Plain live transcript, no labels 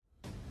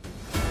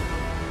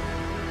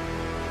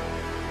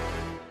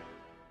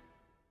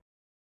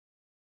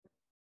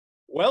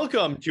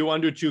Welcome to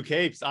Under Two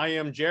Capes. I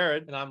am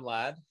Jared, And I'm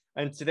Lad.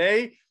 and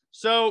today,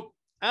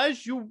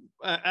 as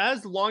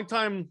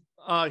longtime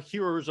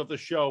hearers of the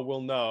show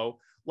will know,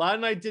 Lad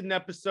and I did an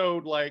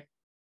episode I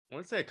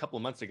want to say a couple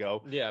of months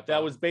ago. Yeah,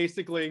 that was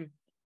basically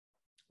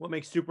what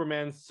makes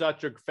Superman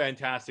such a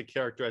fantastic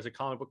character as a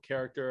comic book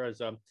character, as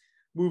a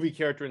movie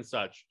character, and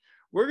such.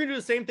 We're gonna do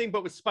the same thing,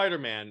 but with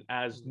Spider-Man,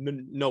 as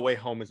No Way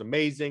Home is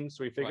amazing.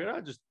 So we figured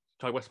I'll just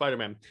talk about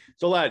Spider-Man.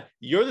 So, Lad,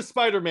 you're the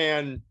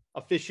Spider-Man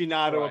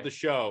aficionado of the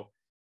show.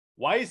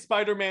 Why is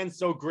Spider-Man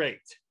so great?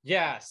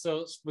 Yeah,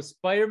 so with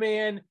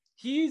Spider-Man,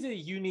 he's a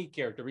unique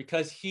character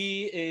because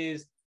he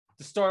is,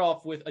 to start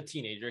off with, a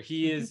teenager.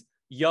 He is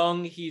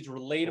young, he's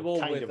relatable,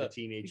 kind of a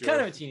teenager.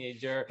 Kind of a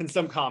teenager. In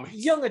some comics.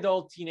 Young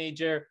adult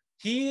teenager.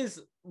 He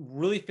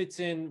really fits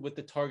in with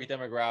the target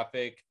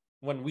demographic.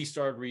 When we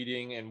started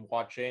reading and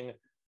watching,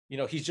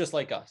 he's just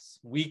like us.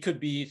 We could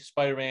be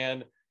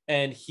Spider-Man,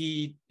 and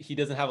he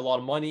doesn't have a lot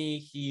of money.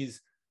 He's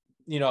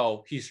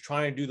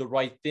trying to do the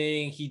right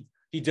thing. He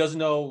doesn't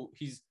know,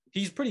 he's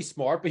pretty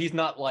smart, but he's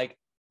not like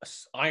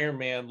Iron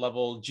Man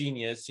level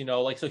genius,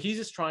 so he's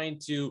just trying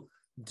to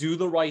do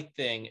the right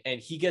thing,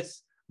 and he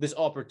gets this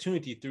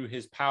opportunity through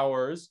his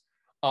powers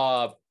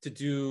to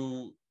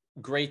do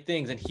great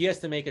things, and he has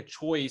to make a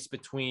choice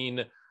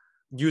between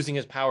using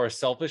his powers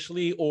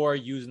selfishly or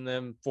using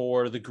them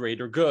for the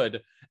greater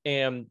good.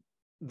 And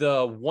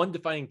the one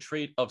defining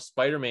trait of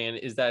Spider-Man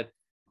is that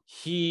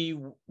he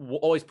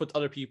always puts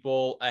other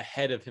people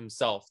ahead of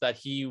himself, that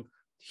he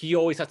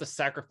always has to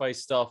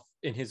sacrifice stuff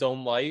in his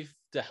own life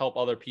to help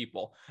other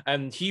people.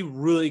 And he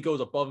really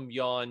goes above and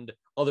beyond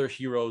other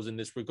heroes in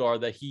this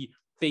regard, that he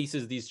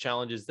faces these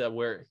challenges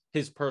where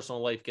his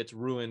personal life gets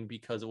ruined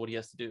because of what he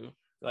has to do.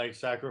 Like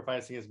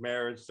sacrificing his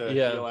marriage to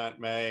heal Aunt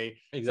May,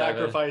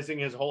 sacrificing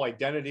his whole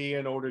identity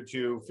in order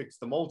to fix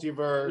the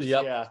multiverse.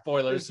 Yep. Yeah,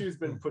 Spoilers. This dude's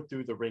been put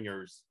through the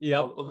ringers.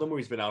 Yep. The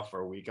movie's been out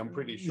for a week. I'm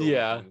pretty sure.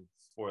 Yeah. We can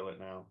spoil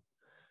it now.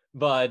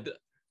 But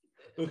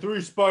the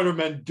three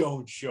Spider-Men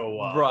don't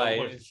show up.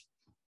 Right.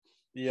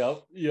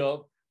 Yep.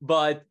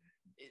 But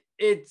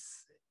he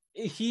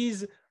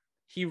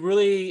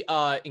really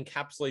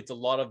encapsulates a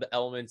lot of the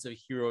elements of a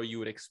hero you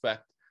would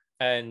expect.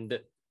 And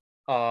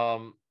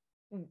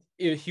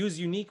he was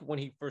unique when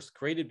he first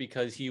created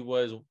because he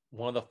was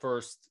one of the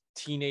first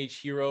teenage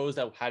heroes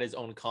that had his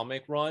own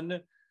comic run,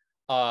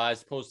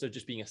 as opposed to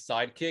just being a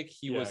sidekick.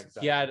 He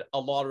had a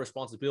lot of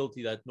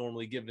responsibility that's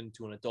normally given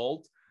to an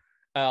adult.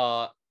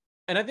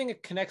 And I think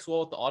it connects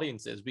well with the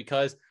audiences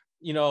because,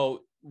 you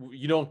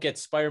don't get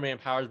Spider-Man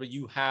powers, but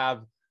you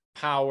have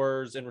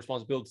powers and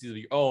responsibilities of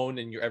your own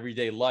in your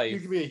everyday life. You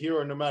can be a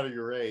hero no matter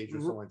your age or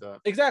something like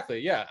that. Exactly.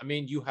 Yeah. I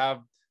mean,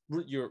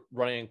 you're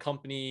running a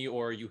company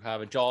or you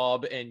have a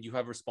job and you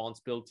have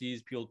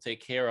responsibilities people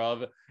take care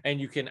of, and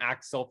you can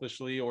act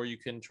selfishly or you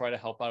can try to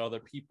help out other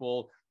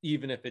people,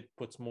 even if it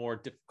puts more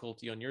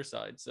difficulty on your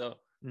side. So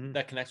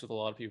that connects with a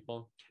lot of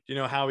people. Do you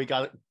know how he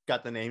got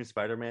the name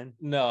Spider-Man?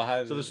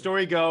 No. So the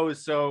story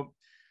goes,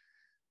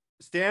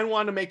 Stan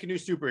wanted to make a new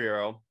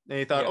superhero, and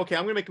he thought, okay,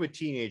 I'm going to make him a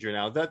teenager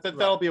now.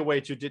 That'll be a way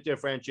to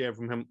differentiate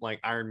from him, like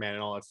Iron Man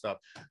and all that stuff.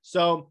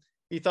 So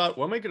he thought,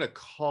 what am I going to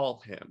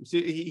call him? So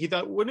he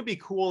thought, wouldn't it be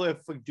cool if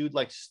a dude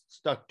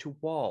stuck to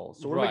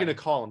walls? So what am I going to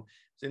call him?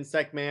 It's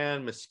Insect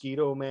Man,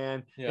 Mosquito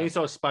Man. Yeah. And he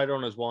saw a spider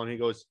on his wall, and he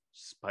goes,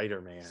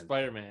 Spider-Man.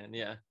 Spider-Man,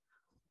 yeah.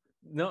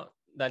 No,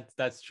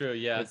 that's true,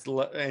 yeah.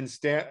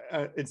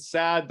 It's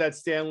sad that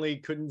Stan Lee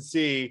couldn't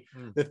see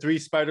the three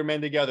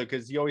Spider-Men together,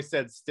 because he always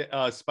said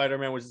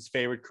Spider-Man was his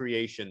favorite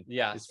creation.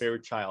 Yeah, his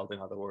favorite child, in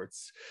other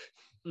words.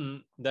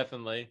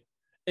 Definitely.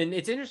 And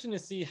it's interesting to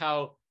see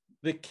how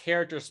the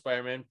character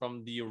Spider-Man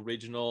from the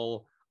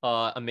original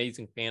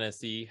Amazing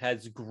Fantasy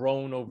has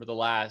grown over the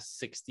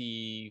last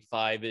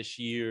 65-ish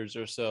years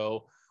or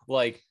so.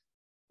 Like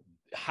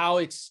how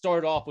it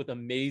started off with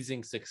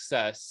amazing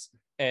success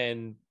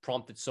and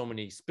prompted so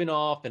many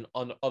spin-off and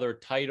other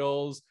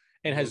titles,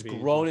 and has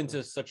grown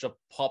into such a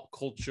pop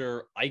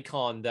culture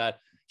icon that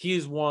he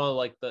is one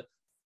of the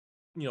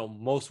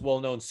most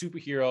well-known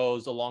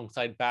superheroes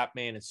alongside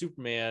Batman and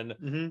Superman.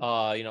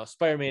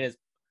 Spider-Man is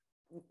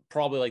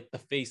probably the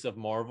face of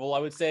Marvel, I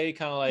would say,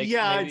 kind of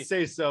I'd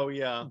say so.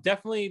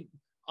 Definitely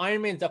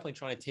Iron Man's definitely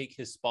trying to take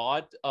his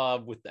spot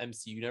with the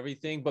MCU and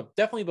everything, but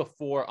definitely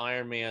before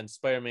Iron Man,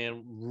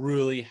 Spider-Man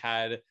really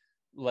had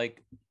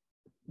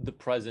the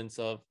presence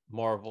of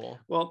Marvel.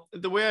 Well,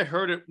 the way I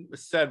heard it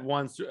said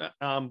once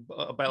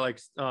by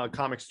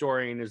comic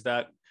historian is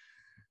that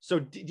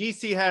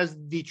DC has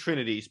the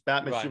Trinities,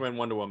 Batman, Superman,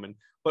 Wonder Woman,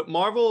 but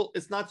Marvel,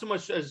 it's not so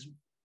much as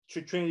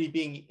Trinity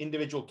being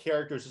individual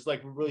characters. It's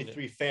really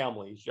three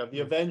families. You have the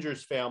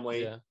Avengers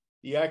family,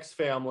 the X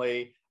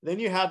family, then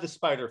you have the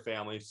Spider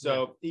family.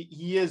 So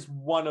he is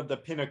one of the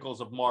pinnacles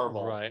of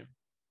Marvel, right?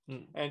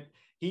 And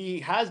he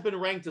has been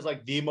ranked as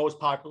the most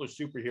popular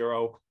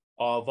superhero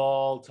of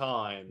all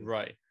time,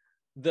 right?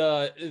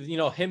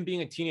 Him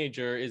being a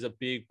teenager is a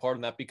big part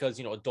of that, because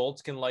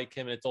adults can like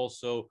him, and it's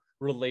also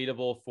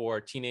relatable for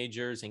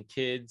teenagers and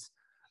kids.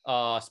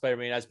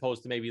 Spider-Man, as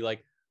opposed to maybe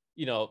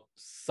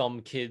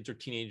some kids or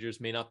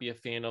teenagers may not be a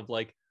fan of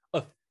like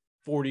a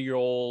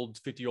 40-year-old,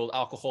 50-year-old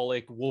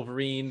alcoholic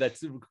Wolverine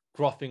that's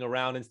gruffing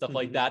around and stuff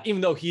like that,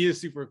 even though he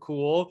is super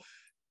cool.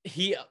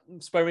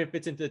 Spider-Man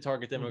fits into the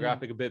target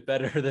demographic a bit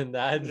better than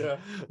that. Yeah.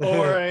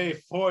 Or a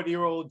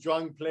 40-year-old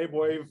drunk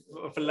playboy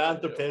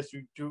philanthropist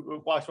who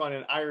walks around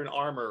in iron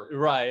armor.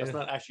 Right. That's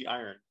not actually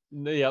iron.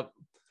 Yep.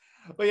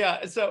 But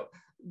yeah, so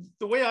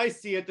the way I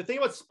see it, the thing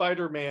about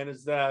Spider-Man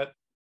is that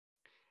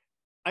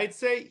I'd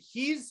say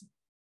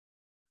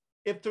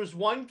if there's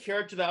one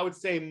character that I would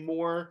say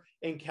more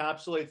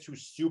encapsulates who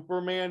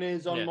Superman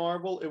is on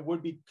Marvel, it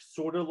would be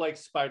sort of like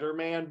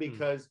Spider-Man,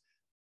 because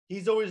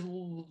he's always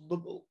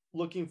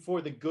looking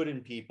for the good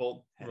in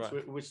people,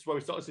 which is why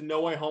we saw this in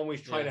No Way Home.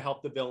 He's trying to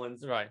help the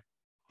villains, right?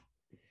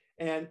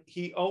 And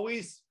he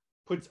always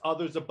puts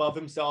others above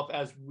himself,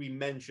 as we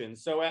mentioned.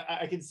 So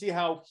I can see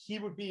how he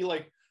would be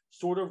like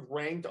sort of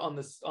ranked on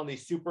the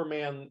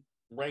Superman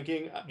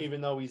ranking,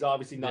 even though he's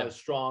obviously not as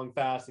strong,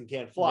 fast, and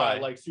can't fly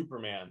like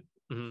Superman.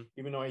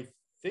 Even though I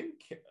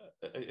think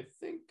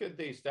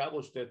they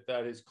established it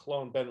that his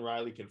clone Ben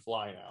Reilly can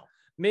fly now.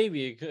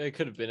 Maybe it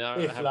could have been.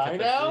 They fly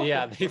now?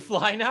 Yeah, they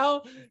fly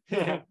now.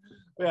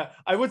 Yeah,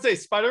 I would say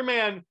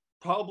Spider-Man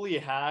probably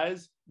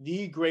has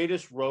the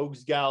greatest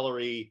rogues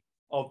gallery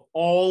of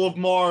all of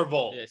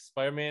Marvel. Yeah,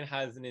 Spider-Man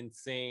has an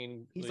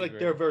insane. He's like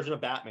their version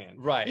of Batman.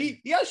 Right.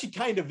 He actually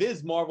kind of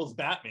is Marvel's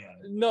Batman.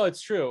 No,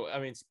 it's true. I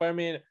mean,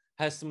 Spider-Man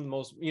has some of the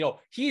most,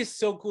 he is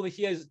so cool that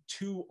he has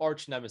 2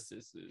 arch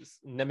nemesis.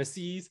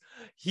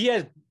 He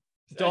has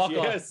Doc Ock. He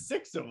has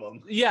 6 of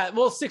them. Yeah,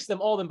 well, 6 of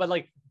them, all of them, but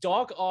like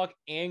Doc Ock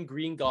and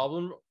Green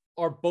Goblin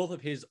are both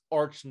of his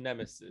arch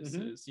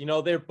nemesis.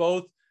 They're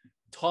both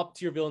top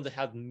tier villains that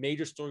have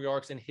major story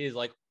arcs, and his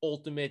like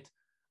ultimate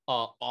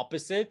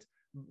opposite.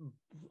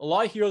 A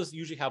lot of heroes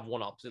usually have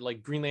one opposite.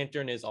 Like Green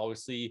Lantern is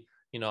obviously,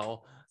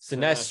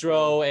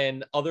 Sinestro,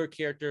 and other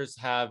characters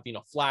have,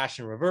 Flash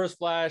and Reverse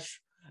Flash.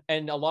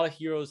 And a lot of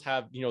heroes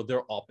have,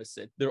 their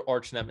opposite, their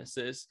arch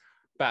nemesis,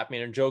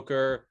 Batman and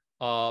Joker.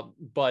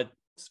 But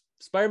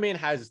Spider-Man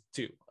has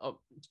 2.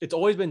 It's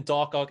always been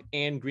Doc Ock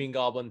and Green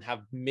Goblin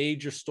have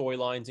major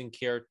storylines and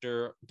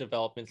character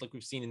developments, like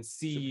we've seen in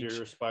Siege,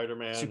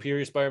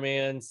 Superior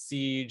Spider-Man,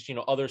 Siege.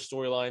 Other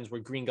storylines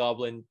where Green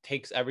Goblin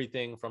takes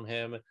everything from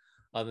him.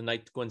 The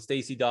night Gwen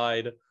Stacy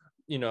died,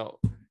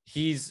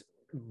 he's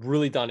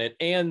really done it.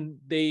 And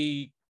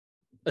they,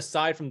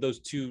 aside from those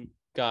 2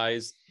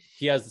 guys,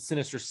 he has the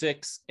Sinister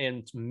Six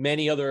and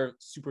many other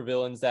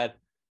supervillains that,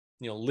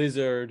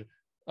 Lizard,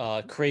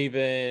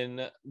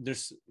 Kraven.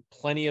 There's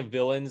plenty of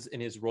villains in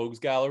his rogues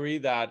gallery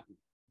that.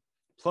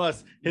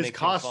 Plus, his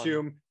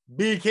costume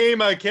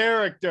became a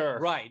character.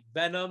 Right.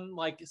 Venom,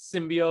 like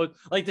symbiote.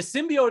 Like the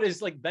symbiote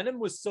is like Venom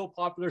was so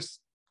popular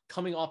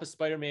coming off of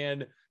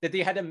Spider-Man that they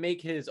had to make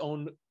his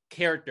own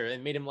character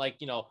and made him like,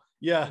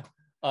 Yeah.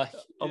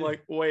 I'm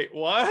like, wait,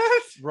 what?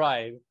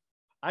 Right.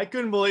 I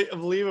couldn't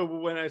believe it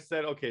when I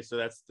said, okay, so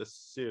that's the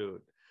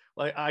suit.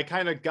 Like I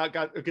kind of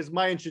got because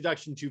my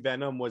introduction to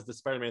Venom was the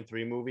Spider-Man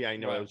 3 movie. I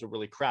know it was a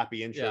really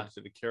crappy intro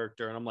to the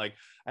character, and I'm like,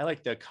 I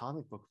like the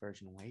comic book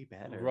version way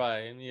better.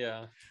 Right.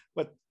 Yeah.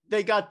 But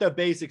they got the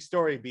basic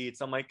story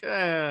beats. I'm like,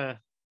 No,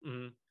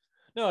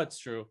 it's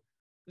true.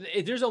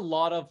 There's a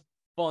lot of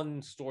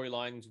fun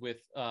storylines with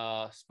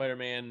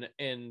Spider-Man,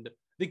 and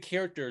the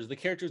characters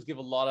give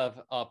a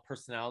lot of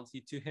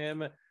personality to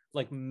him,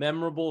 like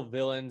memorable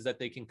villains that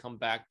they can come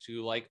back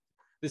to. Like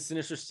the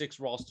Sinister Six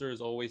roster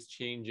is always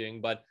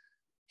changing, but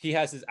he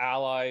has his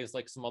allies,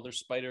 like some other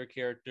Spider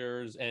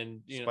characters,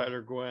 and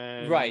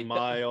Spider-Gwen, right?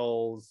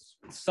 Miles,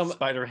 some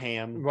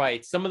Spider-Ham,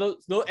 right? Some of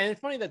those, and it's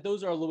funny that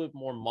those are a little bit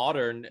more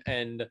modern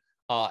and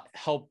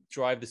help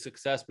drive the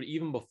success. But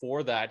even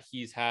before that,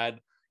 he's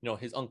had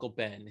his Uncle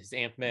Ben, his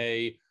Aunt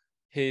May,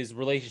 his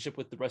relationship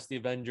with the rest of the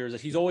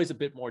Avengers. He's always a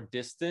bit more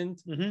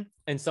distant,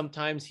 and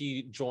sometimes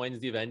he joins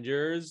the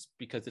Avengers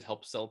because it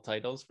helps sell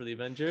titles for the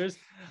Avengers.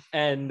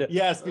 And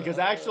yes, because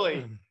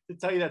actually, to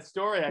tell you that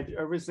story,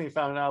 I recently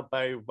found out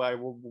by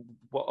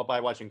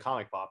watching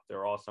Comic Pop.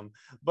 They're awesome.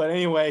 But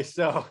anyway,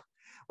 so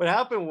what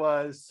happened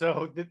was,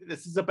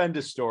 this is a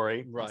Bendis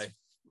story, right? It's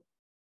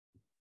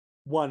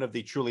one of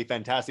the truly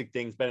fantastic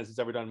things Bendis has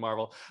ever done in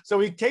Marvel. So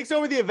he takes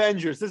over the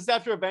Avengers. This is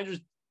after Avengers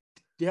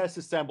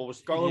Disassemble, where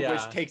Scarlet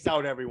Witch takes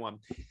out everyone.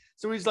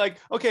 So he's like,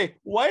 okay,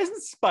 why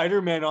isn't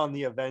Spider-Man on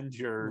the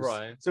Avengers?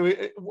 Right. So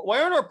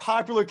why aren't our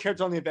popular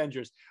characters on the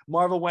Avengers?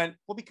 Marvel went,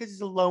 well, because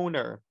he's a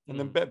loner. And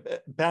then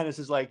Bendis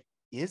is like,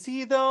 is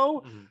he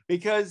though?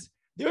 Because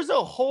there's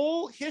a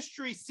whole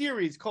history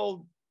series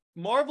called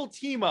Marvel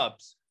Team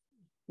Ups,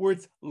 where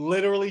it's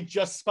literally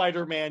just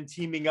Spider-Man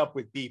teaming up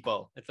with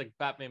people. It's like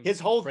Batman. His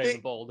whole Brave thing.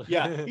 And Bold.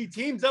 Yeah, he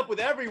teams up with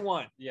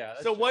everyone. Yeah.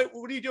 So what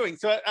are you doing?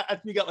 So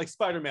you got like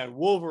Spider-Man,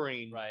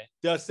 Wolverine, right?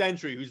 The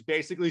Sentry, who's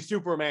basically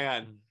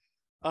Superman.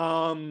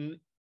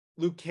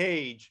 Luke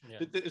Cage.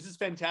 Yeah. There's this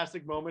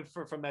fantastic moment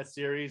from that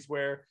series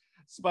where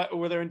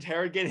they're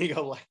interrogating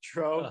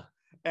Electro.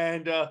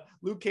 And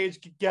Luke Cage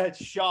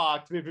gets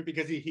shocked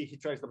because he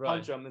tries to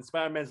punch him, and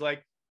Spider-Man's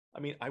like, I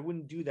mean, I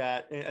wouldn't do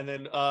that. And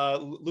then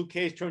Luke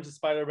Cage turns to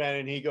Spider-Man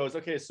and he goes,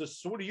 okay, so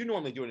what do you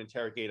normally do and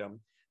interrogate him?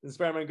 And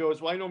Spider-Man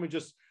goes, well, I normally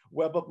just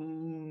web up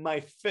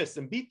my fists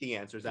and beat the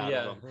answers out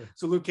of them.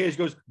 So Luke Cage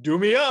goes, do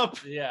me up.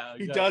 Yeah,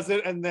 exactly. He does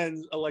it, and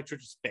then Electro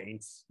just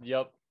faints.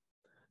 Yep.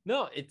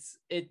 No, it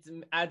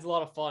adds a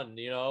lot of fun,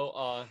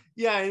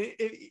 Yeah,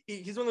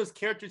 he's one of those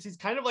characters. He's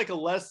kind of like a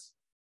less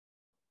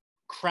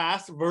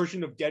crass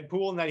version of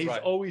Deadpool, and that he's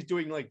always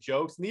doing like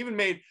jokes, and he even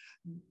made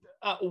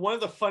one of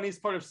the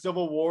funniest part of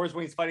Civil War is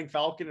when he's fighting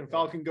Falcon, and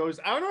Falcon goes,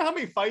 I don't know how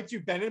many fights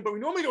you've been in, but we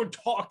normally don't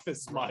talk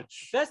this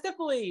much. That's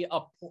definitely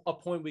a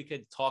point we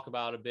could talk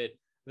about a bit,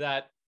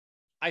 that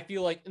I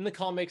feel like in the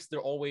comics, they're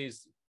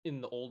always in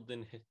the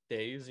olden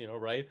days,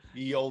 right?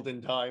 The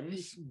olden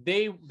times.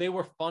 They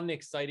were fun,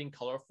 exciting,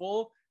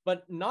 colorful,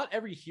 but not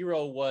every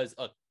hero was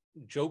a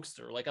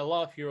jokester. Like a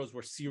lot of heroes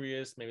were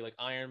serious, maybe like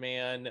Iron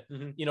Man.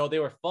 They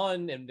were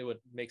fun and they would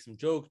make some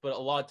jokes, but a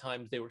lot of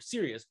times they were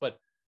serious. But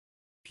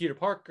Peter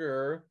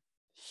Parker,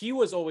 he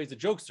was always a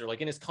jokester.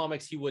 Like in his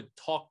comics, he would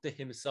talk to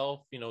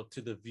himself,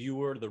 to the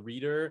viewer, the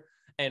reader,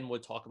 and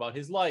would talk about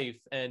his life,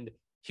 and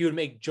he would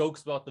make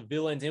jokes about the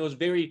villains, and it was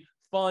very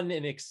fun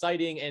and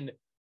exciting. And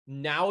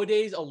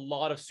nowadays, a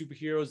lot of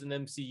superheroes in the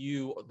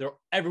MCU,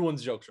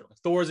 everyone's a jokester. Like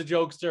Thor's a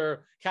jokester,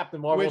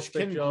 Captain Marvel, which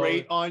can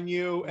grate on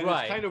you, and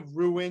it's kind of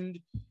ruined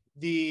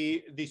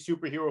the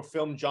superhero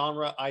film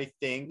genre, I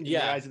think, in the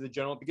eyes of the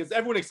general, because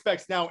everyone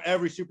expects now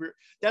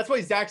that's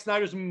why Zack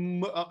Snyder's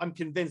I'm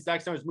convinced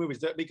Zack Snyder's movies,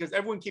 because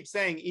everyone keeps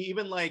saying,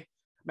 even like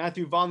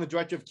Matthew Vaughn, the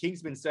director of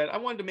Kingsman, said, I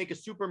wanted to make a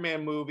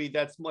Superman movie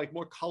that's like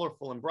more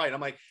colorful and bright.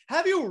 I'm like,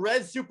 have you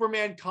read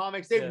Superman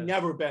comics? They've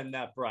never been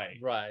that bright.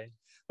 Right.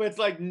 But it's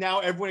like now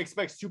everyone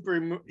expects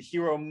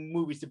superhero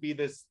movies to be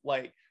this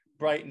like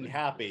bright and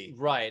happy.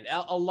 Right.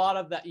 A lot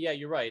of that. Yeah,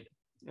 you're right.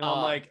 And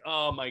I'm like,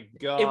 oh my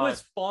God. It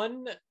was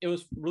fun. It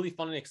was really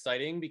fun and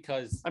exciting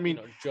because,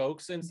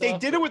 jokes and stuff. They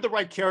did it with the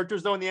right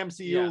characters, though, in the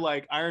MCU. Yeah.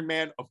 Like Iron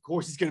Man, of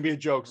course, he's going to be a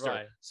jokester.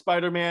 Right.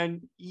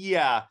 Spider-Man,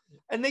 yeah.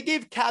 And they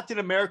gave Captain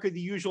America the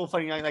usual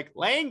funny line, like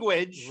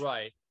language.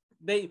 Right.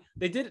 They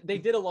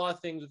did a lot of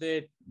things with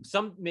it.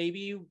 Some,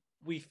 maybe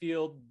we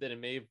feel that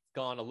it may have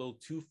gone a little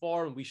too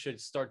far and we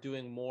should start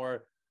doing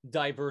more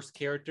diverse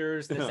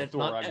characters. In the sense,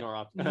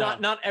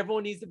 not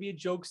everyone needs to be a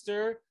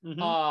jokester. Even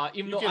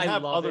though I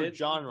love other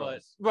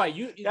genres, but,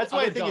 right? That's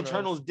why I think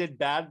Eternals did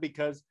bad,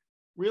 because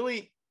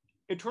really,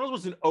 Eternals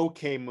was an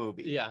okay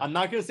movie. Yeah, I'm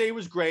not gonna say it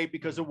was great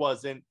because it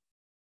wasn't.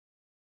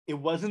 It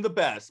wasn't the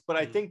best, but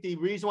I think the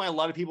reason why a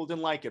lot of people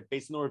didn't like it,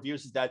 based on the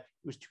reviews, is that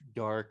it was too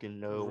dark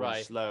and low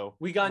and slow.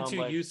 We got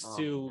too used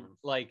to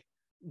like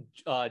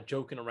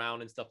joking around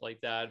and stuff like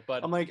that,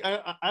 but I'm like,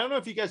 I don't know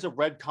if you guys have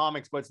read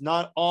comics, but it's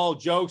not all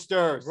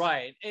jokesters,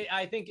 right?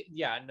 I think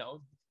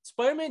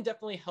Spider-Man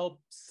definitely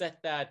helped set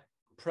that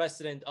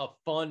precedent of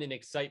fun and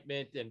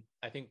excitement, and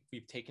I think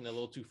we've taken it a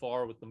little too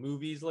far with the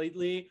movies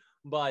lately.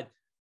 But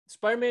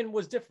Spider-Man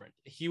was different.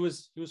 He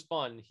was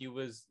fun. He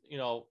was,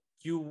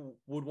 you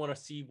would want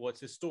to see what's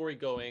his story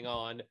going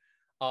on.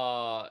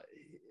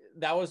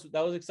 That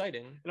was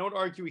exciting. And I would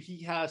argue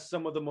he has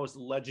some of the most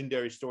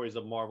legendary stories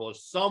of Marvel, or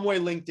some way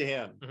linked to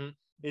him.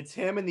 It's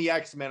him and the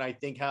X-Men, I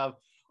think,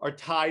 are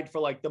tied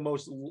for like the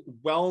most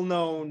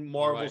well-known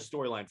Marvel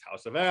storylines,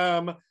 House of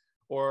M,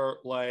 or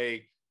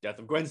like Death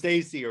of Gwen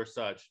Stacy or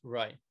such.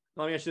 Right.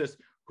 Let me ask you this: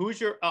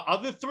 who's your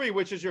of the three?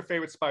 Which is your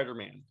favorite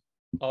Spider-Man?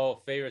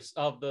 Oh, favorites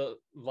of the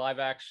live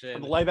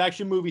action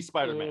movie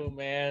Spider-Man. Oh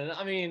man,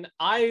 I mean,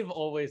 I've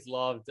always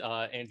loved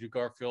Andrew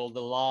Garfield a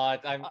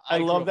lot. I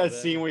love that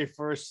scene where he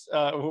first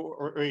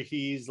where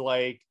he's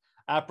like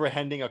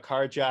apprehending a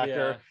carjacker.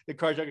 Yeah. The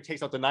carjacker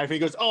takes out the knife and he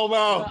goes, "Oh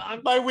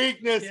no, my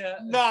weakness,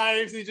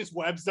 knives." And he just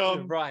webs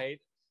them. Right.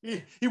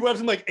 He webs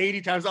them like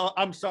 80 times.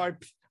 I'm sorry,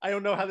 I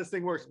don't know how this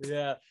thing works.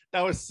 Yeah,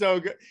 that was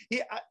so good.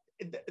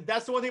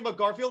 That's the one thing about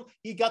Garfield.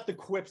 He got the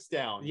quips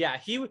down. Yeah,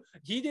 he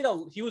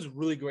was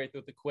really great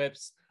with the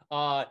quips.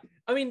 I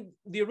mean,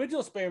 the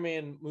original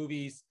Spider-Man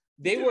movies,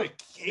 they were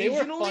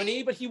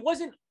funny, but he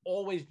wasn't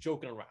always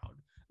joking around,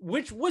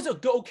 which was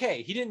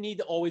okay. He didn't need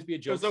to always be a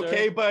joker. It was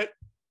okay, but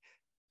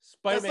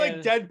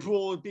Spider-Man, that's like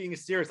Deadpool being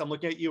serious. I'm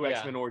looking at you,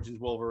 X-Men Origins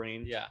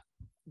Wolverine. Yeah,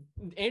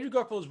 Andrew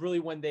Garfield was really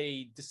when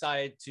they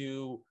decided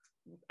to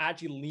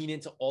actually lean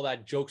into all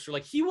that jokester.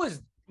 Like he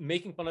was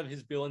making fun of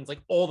his villains like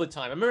all the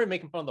time. I remember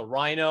making fun of the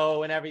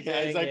Rhino and everything.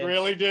 Yeah, he's like,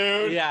 really,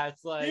 dude? Yeah,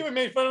 it's like you even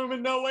made fun of him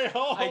in No Way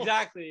Home.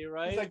 Exactly,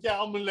 right? He's like, yeah,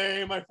 I'm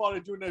lame. I thought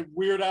of doing a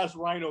weird ass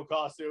Rhino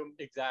costume.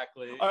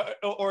 Exactly.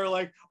 Or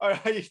like,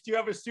 do you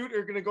have a suit or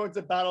you're gonna go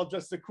into battle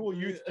just a cool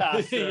youth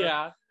pastor?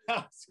 Yeah.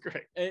 That's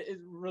great.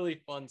 It's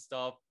really fun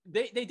stuff.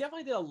 They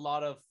definitely did a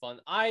lot of fun.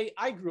 I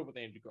grew up with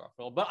Andrew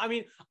Garfield, but I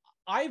mean,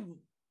 I've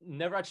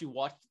never actually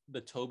watched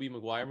the Tobey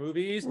Maguire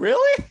movies.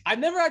 Really? I've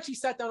never actually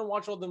sat down and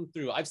watched all of them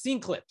through. I've seen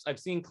clips.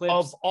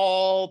 Of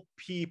all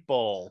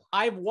people.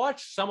 I've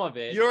watched some of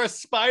it. You're a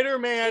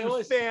Spider-Man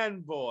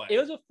fanboy. It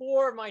was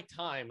before my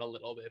time a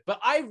little bit, but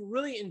I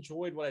really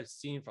enjoyed what I've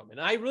seen from it.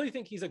 And I really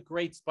think he's a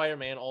great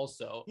Spider-Man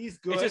also. He's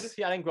good. It's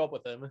just, I didn't grow up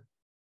with him.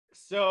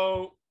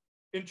 So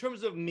in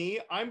terms of me,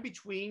 I'm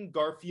between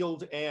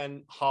Garfield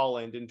and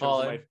Holland in terms of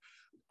Holland.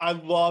 I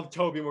love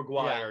Tobey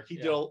Maguire.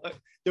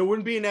 There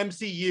wouldn't be an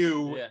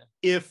MCU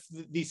if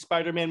the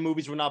Spider-Man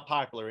movies were not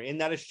popular.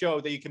 And that is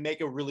show that you can make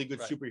a really good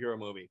superhero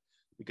movie,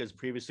 because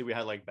previously we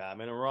had like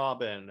Batman and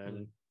Robin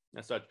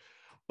and such.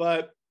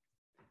 But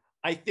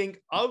I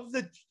think of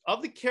the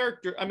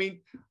character, I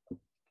mean,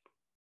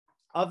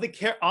 of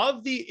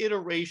the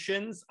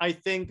iterations, I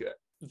think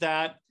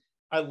that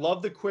I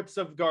love the quips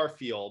of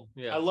Garfield.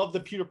 I love the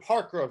Peter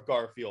Parker of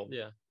Garfield.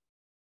 Yeah.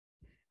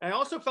 And I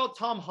also felt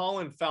Tom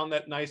Holland found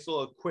that nice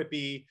little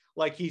quippy,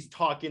 like he's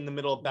talking in the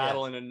middle of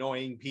battle and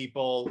annoying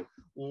people,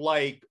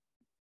 like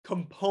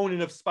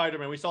component of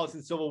Spider-Man. We saw this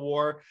in Civil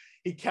War.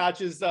 He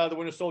catches the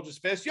Winter Soldier's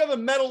fist. You have a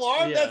metal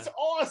arm? That's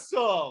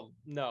awesome.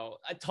 No,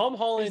 Tom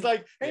Holland. He's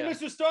like, hey,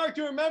 Mr. Stark,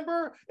 do you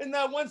remember in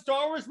that one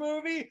Star Wars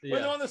movie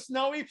when they're on the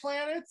snowy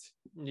planet?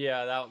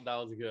 Yeah, that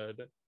was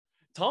good.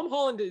 Tom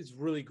Holland is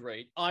really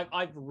great.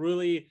 I've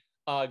really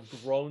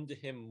grown to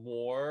him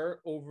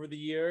more over the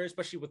years,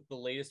 especially with the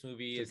latest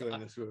movie.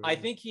 I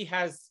think he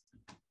has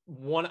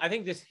one. I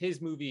think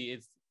his movie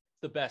is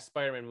the best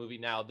Spider-Man movie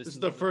now. This is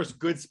the first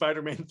good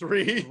Spider-Man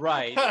 3.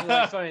 Right.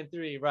 Like Spider-Man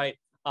 3, right.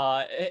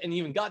 And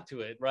even got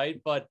to it,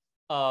 right? But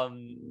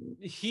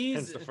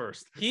he's the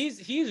first.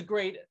 He's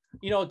great.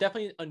 You know,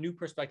 definitely a new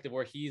perspective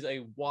where he's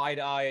a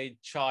wide-eyed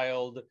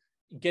child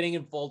getting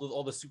involved with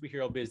all the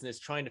superhero business,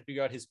 trying to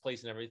figure out his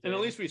place and everything. And at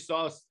least we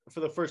saw for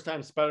the first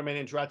time Spider-Man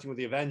interacting with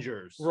the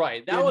Avengers.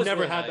 Right. That was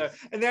never really had nice.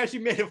 that. And they actually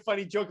made a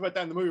funny joke about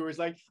that in the movie where it's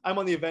like, I'm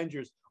on the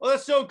Avengers. Oh,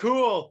 that's so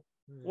cool.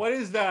 What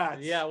is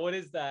that? Yeah, what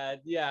is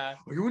that? Yeah.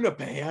 Are you in a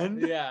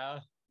band? Yeah.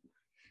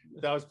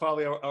 That was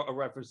probably a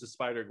reference to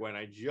Spider-Gwen.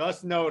 I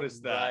just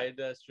noticed that. Right,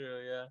 that's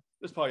true, yeah.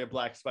 There's probably a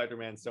black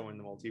Spider-Man somewhere in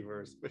the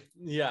multiverse. But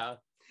yeah.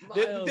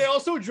 They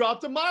also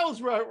dropped a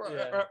Miles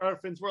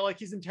reference where like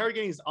he's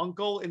interrogating his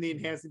uncle in the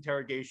enhanced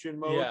interrogation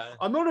mode. Yeah.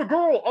 I'm not a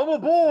girl, I'm a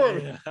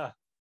boy. Yeah.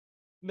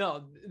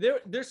 No,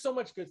 there's so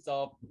much good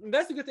stuff.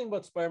 That's the good thing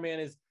about Spider-Man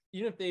is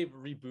even if they've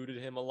rebooted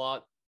him a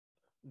lot,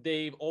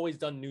 they've always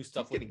done new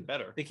stuff. He's getting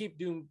better. They keep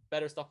doing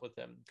better stuff with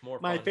him. More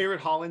My fun.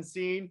 favorite Holland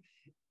scene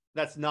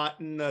that's not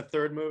in the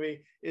third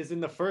movie is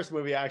in the first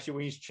movie, actually,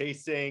 when he's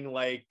chasing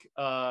like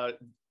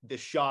the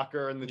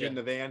Shocker in the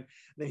van. And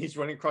then he's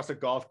running across a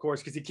golf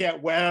course because he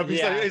can't web.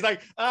 He's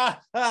like yeah.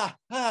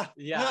 Ah.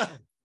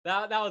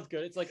 That was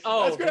good. It's like,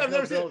 oh, that's good. I've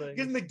never seen it.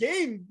 Because in the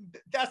game,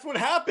 that's what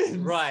happens.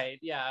 Right.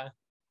 Yeah.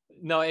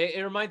 No, it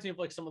reminds me of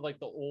like some of like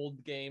the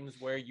old games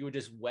where you would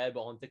just web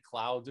onto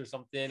clouds or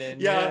something.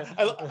 And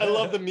I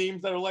love the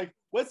memes that are like,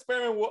 what's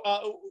Spider-Man?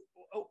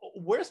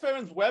 Where's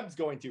Spider-Man's webs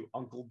going to?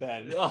 Uncle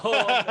Ben.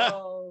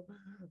 Oh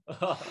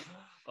no.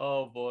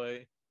 Oh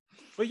boy.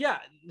 But yeah,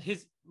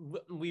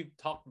 we've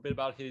talked a bit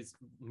about his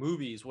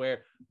movies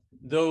where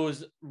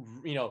those,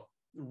 you know,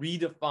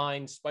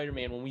 redefined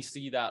Spider-Man when we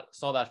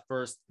saw that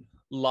first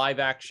live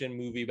action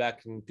movie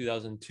back in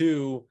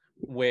 2002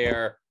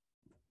 where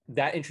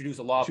that introduced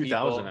a lot of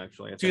 2000 people.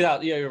 Actually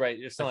 2000, yeah, you're right.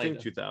 I think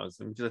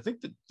 2000 because I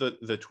think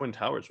the Twin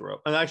Towers were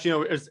up, and actually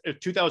no, it was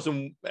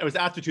 2000. It was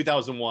after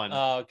 2001.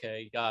 Oh,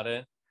 okay, got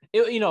it.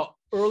 You know,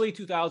 early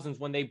 2000s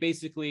when they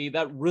basically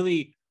that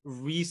really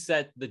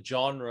reset the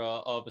genre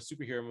of a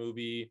superhero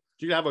movie.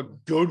 You have a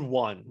good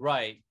one,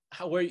 right?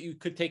 Where you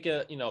could take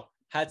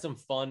had some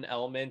fun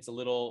elements, a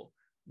little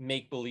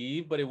make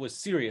believe, but it was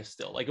serious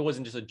still. Like it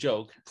wasn't just a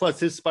joke. Plus,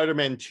 his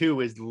Spider-Man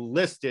 2 is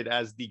listed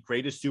as the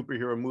greatest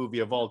superhero movie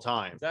of all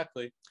time.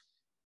 Exactly.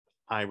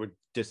 I would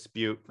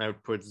dispute. I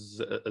would put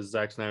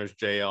Zack Snyder's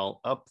JL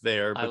up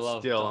there, but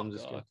still, I'm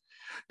just kidding.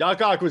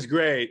 Doc Ock was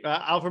great.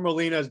 Alfred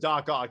Molina's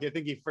Doc Ock. I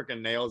think he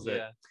freaking nails it.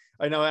 Yeah.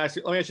 I know.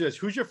 Actually, let me ask you this: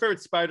 who's your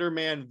favorite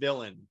Spider-Man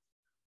villain?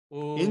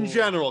 Ooh, in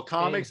general,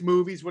 comics,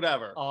 movies,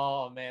 whatever.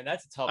 Oh man,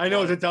 that's a tough one. I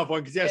know it's a tough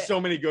one because he has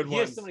so many good ones. He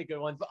has so many good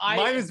ones. But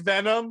mine is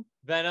Venom.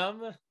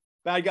 Venom.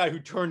 Bad guy who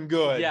turned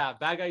good. Yeah,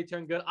 bad guy who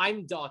turned good.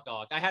 I'm Doc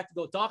Ock. I have to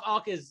go. Doc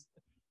Ock is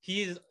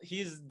he's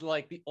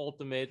like the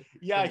ultimate.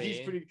 Yeah, he's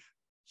pretty.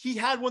 He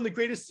had one of the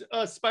greatest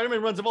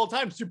Spider-Man runs of all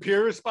time,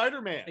 Superior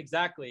Spider-Man.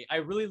 Exactly. I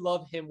really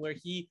love him where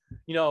he's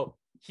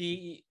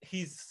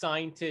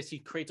scientist. He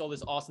creates all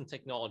this awesome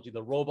technology,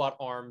 the robot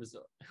arms.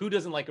 Who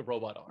doesn't like a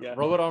robot arm? Yeah.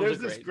 Robot arms. There's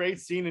this great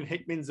scene in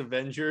Hickman's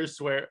Avengers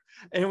and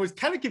it was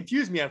kind of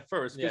confused me at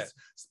first because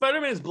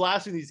Spider-Man is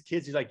blasting these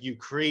kids. He's like, you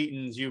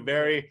cretins,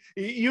 he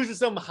uses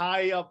some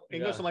high up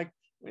English. I'm like,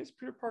 when does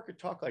Peter Parker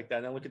talk like that?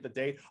 And I look at the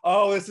date.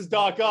 Oh, this is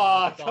Doc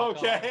Ock.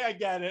 Okay, I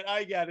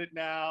get it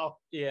now.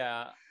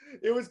 Yeah.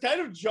 It was kind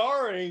of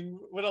jarring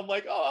when I'm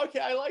like, oh, okay,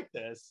 I like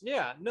this.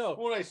 Yeah, no.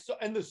 When I saw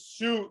and the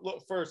suit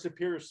looked for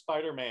Superior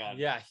Spider-Man.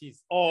 Yeah,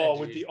 he's edgy.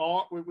 With the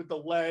arm, with the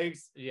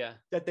legs. Yeah,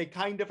 that they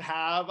kind of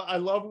have. I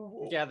love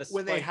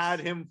when they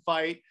had him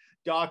fight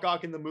Doc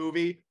Ock in the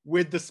movie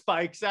with the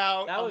spikes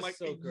out. That was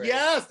so great.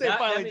 Yes, they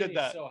finally did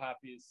that. I'm so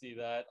happy to see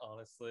that,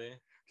 honestly.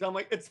 So I'm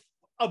like, it's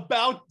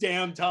about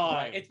damn time.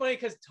 Right. It's funny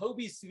because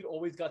Tobey's suit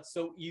always got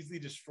so easily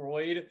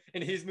destroyed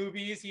in his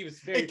movies. He was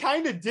very. It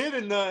kind of did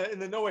in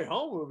the No Way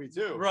Home movie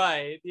too.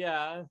 Right.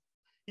 Yeah.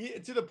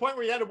 to the point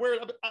where he had to wear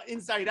it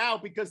inside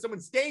out because someone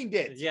stained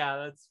it. Yeah,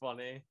 that's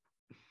funny.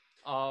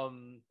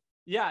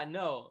 Yeah,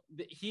 no,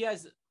 he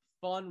has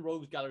fun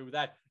rogues gallery with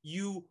that.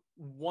 You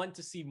want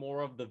to see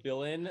more of the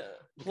villain.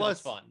 Plus,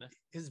 it's fun.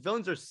 His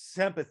villains are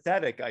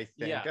sympathetic, I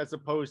think, as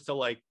opposed to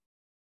like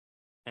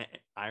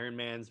Iron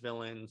Man's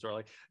villains, or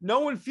like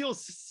no one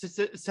feels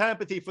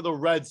sympathy for the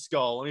Red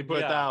Skull. Let me put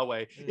it that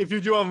way. If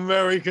you do, I'm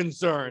very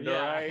concerned. Yeah,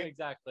 all right,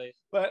 exactly.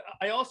 But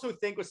I also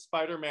think with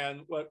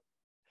Spider-Man,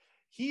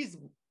 he's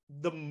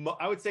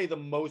I would say the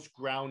most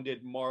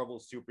grounded Marvel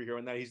superhero,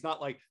 in that he's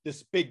not like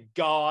this big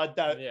god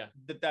that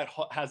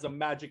has a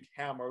magic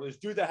hammer. This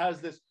dude that has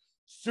this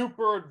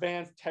super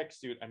advanced tech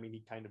suit. I mean,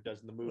 he kind of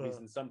does in the movies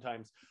and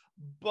sometimes,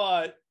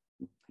 but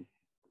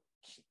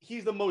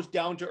he's the most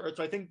down to earth.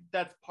 So I think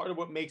that's part of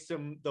what makes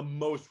him the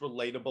most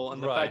relatable.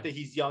 And the fact that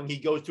he's young, he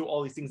goes through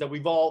all these things that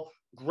we've all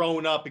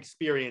grown up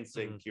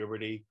experiencing,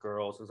 puberty,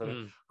 girls, and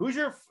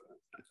stuff.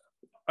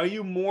 Are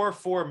you more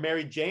for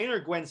Mary Jane or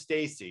Gwen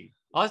Stacy?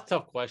 Oh, that's a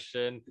tough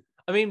question.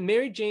 I mean,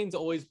 Mary Jane's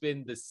always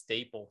been the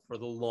staple for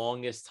the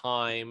longest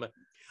time.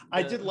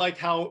 I did like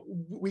how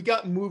we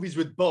got movies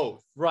with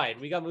both. Right.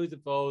 We got movies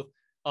with both.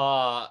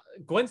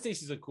 Gwen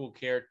Stacy's a cool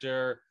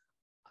character.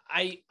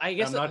 I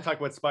guess I'm not talking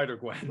about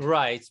Spider-Gwen.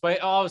 Right.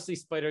 Obviously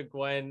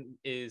Spider-Gwen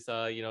is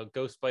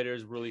Ghost Spider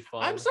is really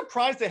fun. I'm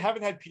surprised they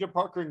haven't had Peter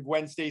Parker and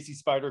Gwen Stacy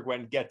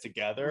Spider-Gwen get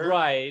together.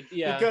 Right.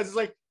 Yeah. Because it's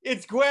like,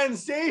 it's Gwen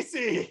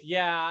Stacy.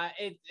 Yeah.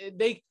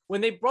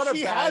 When they brought her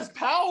back, she has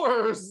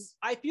powers.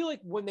 I feel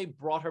like when they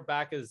brought her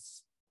back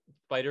as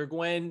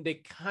Spider-Gwen, they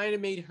kind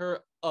of made her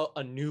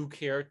a new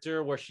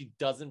character where she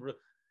doesn't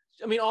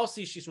I mean,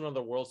 obviously she's from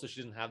another world, so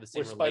she doesn't have the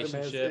same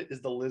relationship.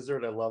 Is the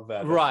lizard? I love that.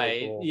 That's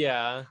right? so cool.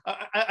 Yeah.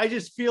 I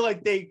just feel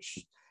like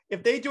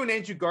if they do an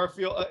Andrew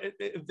Garfield,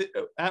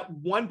 at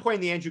one point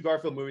in the Andrew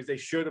Garfield movies, they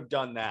should have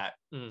done that.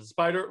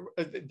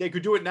 They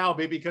could do it now,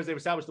 maybe because they've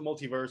established the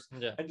multiverse,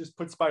 and just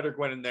put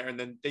Spider-Gwen in there, and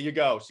then there you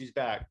go, she's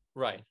back.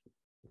 Right.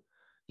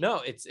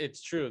 No,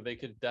 it's true. They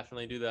could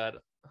definitely do that.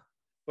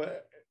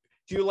 But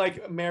do you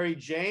like Mary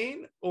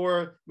Jane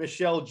or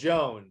Michelle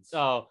Jones?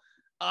 Oh.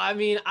 I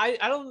mean,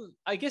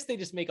 I guess they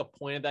just make a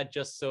point of that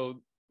just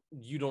so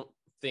you don't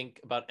think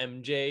about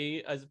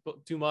MJ as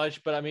too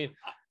much. But I mean,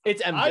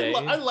 it's MJ.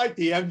 I like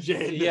the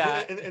MJ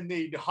in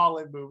the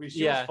Holland movie.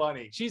 She was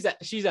funny. She's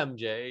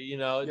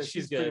MJ,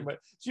 she's good.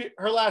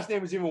 Her last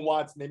name is even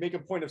Watson. They make a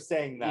point of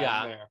saying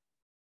that in there.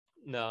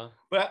 No.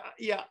 But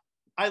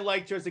I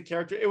liked her as a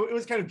character. It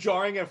was kind of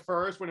jarring at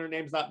first when her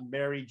name's not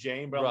Mary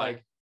Jane, but I'm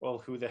like, well,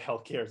 who the hell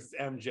cares?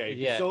 It's MJ.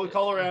 Yeah. Still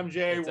call her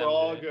MJ. We're MJ.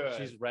 All good.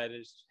 She's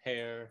reddish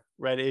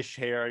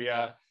hair.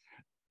 Yeah.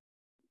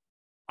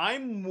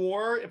 I'm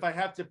more, if I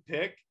have to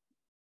pick,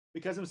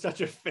 because I'm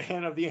such a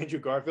fan of the Andrew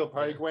Garfield,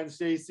 probably Gwen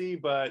Stacy,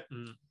 but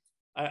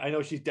I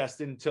know she's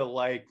destined to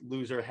like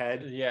lose her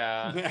head.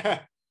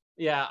 Yeah.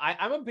 Yeah.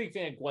 I'm a big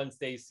fan of Gwen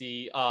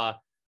Stacy. I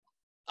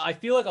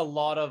feel like a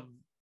lot of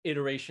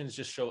iterations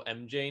just show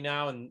MJ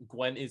now, and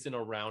Gwen isn't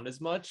around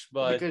as much,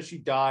 but because she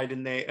died,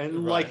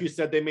 and like you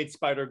said, they made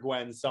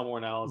Spider-Gwen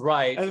someone else,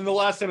 right? And then the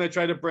last time they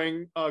tried to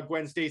bring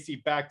Gwen Stacy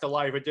back to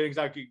life, it didn't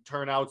exactly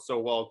turn out so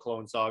well.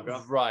 Clone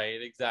Saga,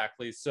 right?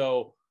 Exactly.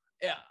 So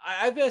yeah,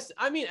 I guess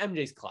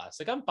MJ's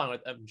classic. I'm fine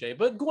with MJ,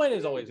 but Gwen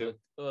is always a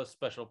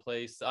special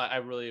place. I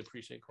really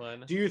appreciate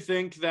Gwen. Do you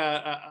think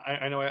that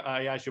I know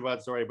I asked you about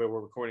it, sorry, but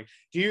we're recording.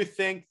 Do you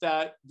think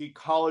that the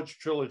college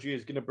trilogy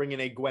is going to bring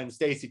in a Gwen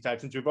Stacy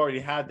type, since we've already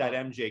had that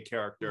MJ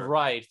character?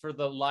 Right, for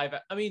the live.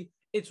 I mean,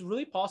 it's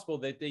really possible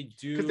that they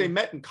do, because they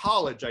met in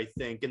college. I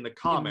think in the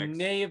comics it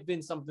may have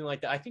been something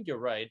like that. I think you're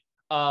right.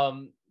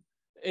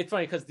 It's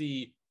funny because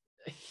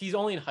he's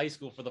only in high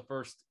school for the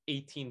first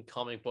 18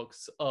 comic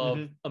books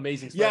of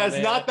Amazing Spider-Man. Yeah,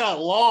 it's not that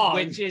long.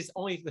 Which is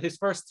only his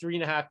first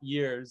 3.5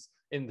 years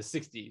in the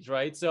 60s,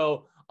 right?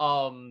 So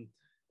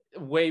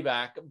way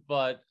back.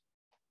 But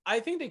I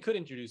think they could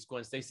introduce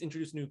Gwen Stacy,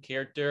 introduce a new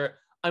character.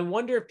 I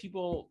wonder if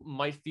people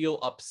might feel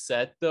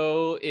upset,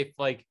 though, if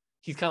like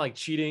he's kind of like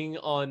cheating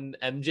on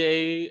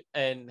MJ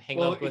and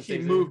hanging out with Gwen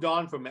Stacy. He moved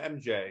on from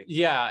MJ.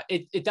 Yeah,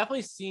 it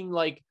definitely seemed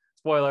like,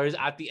 spoilers,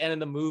 at the end of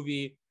the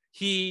movie,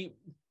 he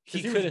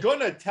was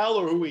gonna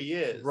tell her who he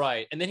is,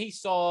 right? And then he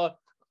saw,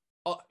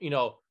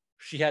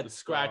 she had the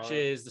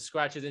scratches,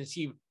 and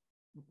she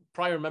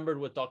probably remembered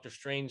what Doctor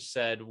Strange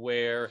said,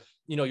 where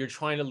you're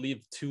trying to live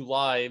two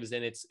lives,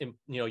 and it's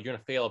you're gonna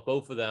fail at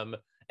both of them.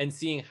 And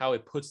seeing how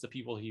it puts the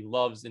people he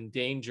loves in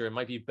danger, it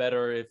might be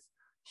better if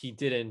he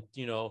didn't,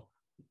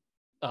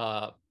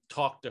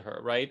 talk to her,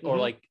 right, or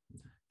like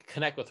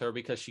connect with her,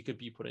 because she could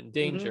be put in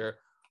danger.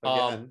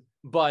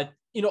 But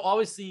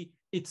obviously,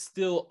 it's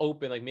still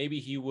open. Like maybe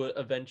he would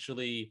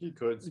eventually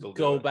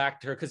go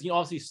back to her, because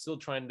obviously he's still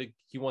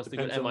he wants to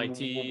go to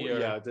MIT.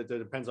 It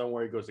depends on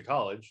where he goes to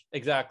college.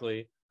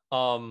 Exactly.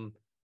 It'll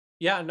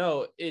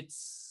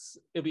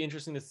be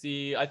interesting to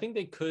see. I think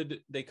they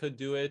could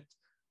do it.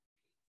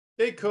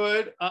 They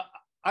could.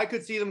 I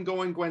could see them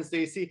going Gwen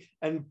Stacy,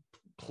 and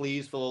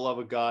please, for the love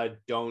of God,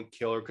 don't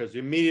kill her, because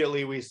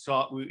immediately we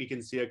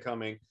can see it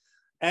coming.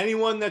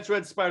 anyone that's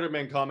read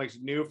Spider-Man comics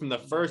knew from the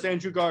first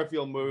Andrew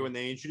Garfield movie when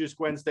they introduced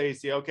Gwen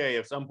Stacy, okay,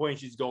 at some point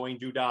she's going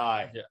to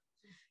die. Yeah.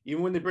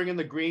 Even when they bring in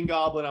the Green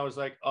Goblin, I was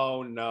like,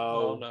 oh no.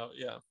 Oh no,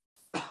 yeah.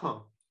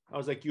 I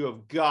was like, you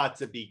have got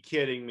to be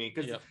kidding me.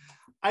 Because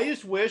I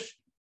just wish,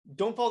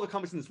 don't follow the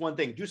comics in this one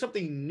thing. Do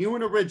something new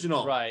and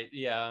original. Right,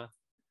 yeah.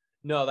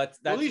 No, that's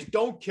at least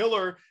don't kill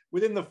her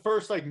within the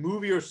first like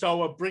movie or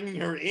so of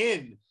bringing her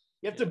in.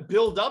 You have to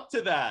build up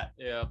to that.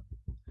 Yeah.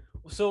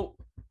 So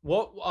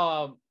what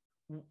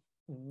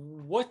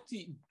do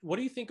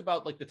you think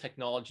about like the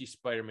technology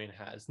Spider-Man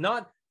has?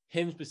 Not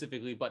him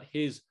specifically, but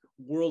his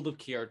world of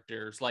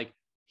characters, like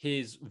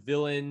his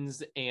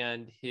villains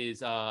and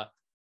his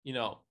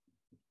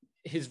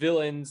his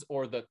villains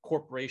or the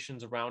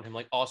corporations around him,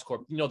 like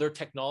Oscorp, their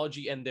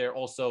technology and their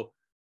also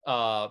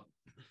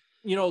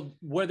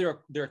where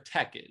their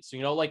tech is,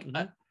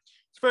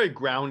 it's very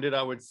grounded,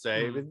 I would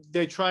say.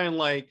 They try and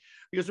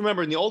because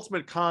remember in the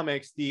Ultimate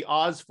Comics, the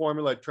Oz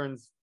formula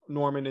turns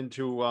Norman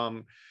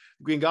into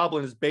Green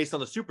Goblin is based on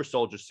the super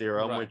soldier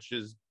serum, which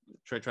is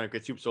trying to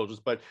create super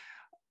soldiers. But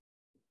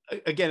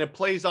again, it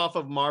plays off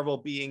of Marvel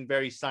being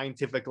very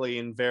scientifically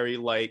and very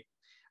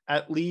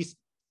at least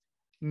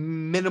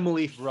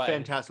minimally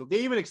fantastical.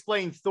 They even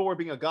explain Thor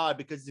being a god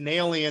because it's an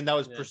alien that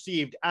was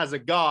perceived as a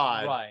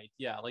god. Right.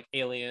 Yeah. Like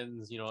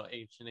aliens,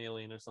 ancient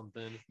alien or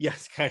something.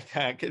 Yes. Kind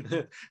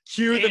of.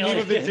 Cue the meme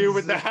of the dude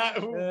with the hat.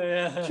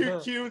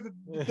 Cue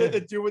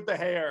the dude with the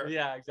hair.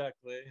 Yeah,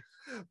 exactly.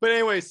 But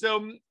anyway,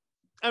 so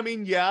I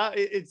mean,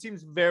 it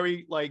seems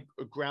very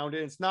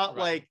grounded. It's not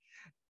like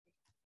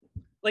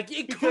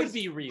it could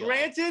be real.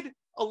 Granted,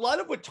 a lot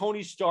of what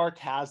Tony Stark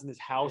has in his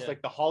house,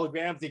 like the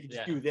holograms, they can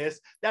just do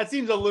this. That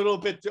seems a little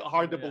bit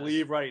hard to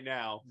believe right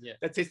now. Yeah.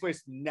 That takes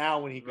place now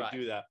when he could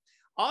do that.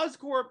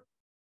 Oscorp,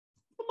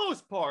 for the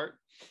most part,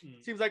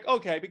 seems like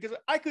okay, because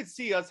I could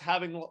see us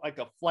having like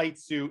a flight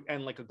suit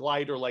and like a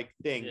glider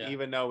thing,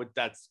 even though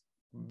that's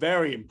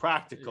very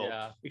impractical.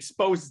 Yeah.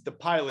 Exposes the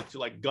pilot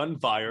to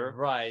gunfire.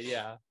 Right,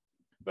 yeah.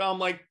 But I'm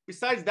like,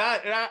 besides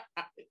that, and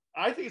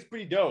I think it's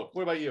pretty dope.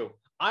 What about you?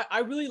 I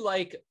really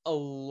like a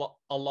lot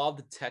of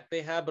the tech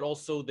they have, but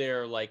also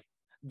their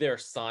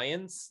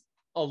science.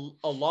 A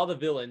lot of the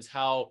villains,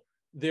 how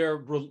they're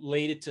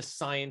related to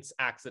science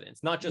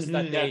accidents, not just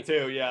that that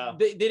too, yeah.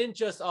 They didn't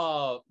just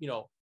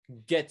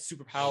get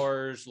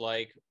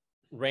superpowers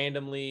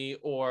randomly,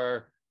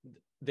 or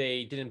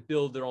they didn't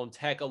build their own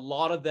tech. A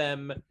lot of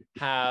them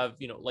have,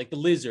 like the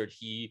Lizard,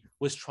 he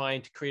was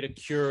trying to create a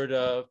cure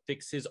to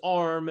fix his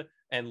arm,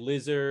 and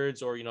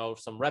lizards or,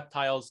 some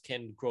reptiles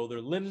can grow their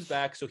limbs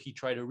back. So he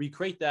tried to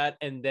recreate that,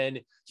 and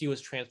then he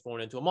was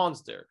transformed into a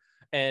monster.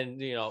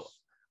 And,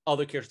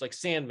 other characters like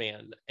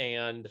Sandman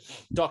and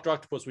Dr.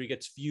 Octopus, where he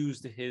gets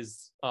fused to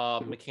his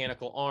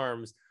mechanical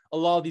arms. A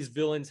lot of these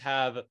villains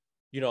have,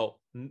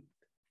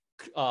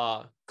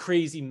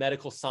 crazy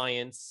medical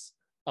science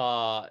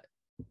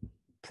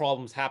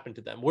problems happen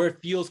to them, where it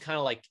feels kind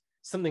of like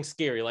something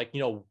scary,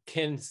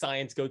 can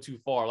science go too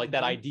far,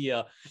 that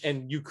idea,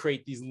 and you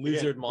create these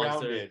lizard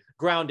monsters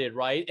grounded,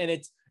 right? And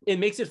it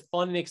makes it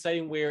fun and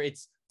exciting, where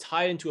it's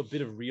tied into a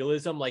bit of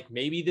realism,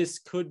 maybe this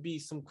could be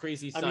some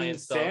crazy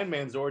science stuff.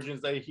 Sandman's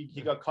origins,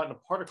 he got caught in a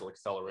particle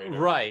accelerator,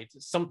 right?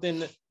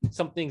 Something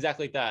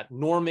exactly like that.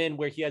 Norman,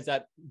 where he has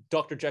that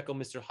Dr. Jekyll,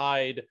 Mr.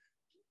 Hyde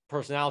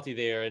personality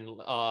there, and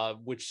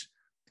which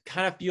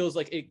kind of feels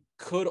like it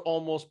could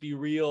almost be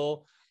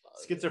real.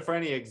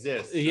 Schizophrenia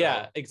exists.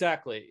 Yeah,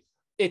 exactly.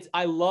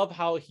 I love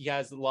how he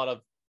has a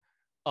lot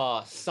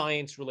of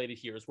science related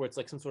heroes, where it's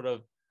some sort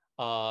of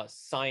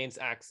science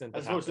accent.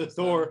 As opposed to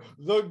Thor,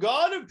 the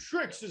god of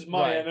tricks is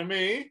my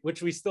enemy.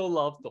 Which we still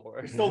love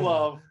Thor. Still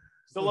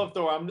love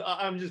Thor.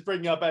 I'm just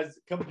bringing up as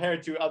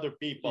compared to other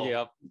people.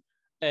 Yep.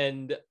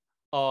 And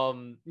a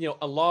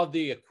lot of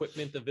the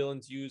equipment the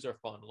villains use are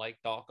fun, like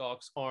Doc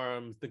Ock's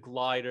arms, the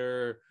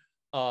glider,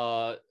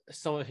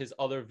 some of his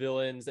other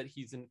villains that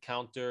he's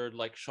encountered,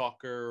 like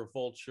Shocker,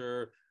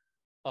 Vulture.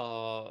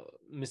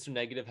 Mr.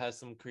 Negative has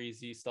some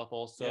crazy stuff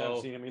also. Yeah, I've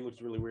seen him. He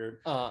looks really weird.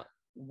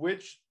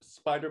 Which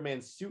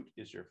Spider-Man suit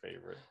is your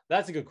favorite?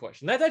 That's a good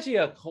question. That's actually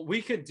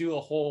we could do a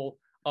whole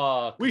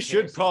we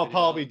should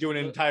probably do an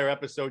entire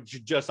episode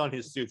just on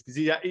his suits, because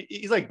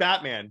he's like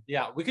Batman.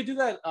 Yeah, we could do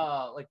that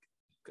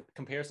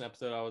comparison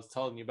episode I was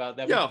telling you about.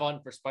 That'd be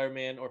fun for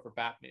Spider-Man or for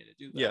Batman to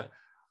do that. Yeah.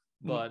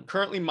 But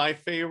currently my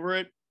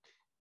favorite,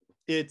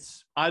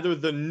 it's either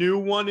the new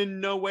one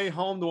in No Way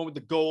Home, the one with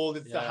the gold.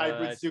 It's the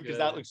hybrid suit, because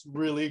that looks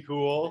really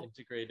cool.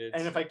 Integrated.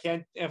 And if I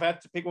have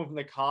to pick one from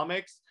the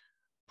comics,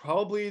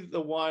 probably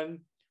the one.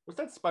 What's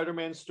that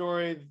Spider-Man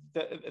story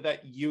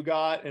that you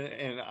got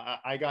and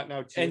I got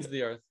now too? Ends of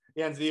the Earth.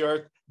 Ends of the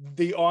Earth.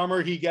 The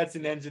armor he gets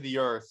in Ends of the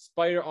Earth.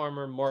 Spider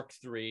Armor Mark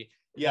III.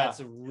 Yeah,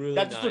 that's really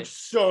that nice. Looks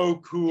so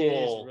cool. It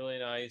is really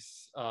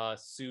nice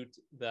suit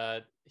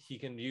that he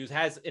can use.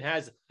 It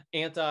has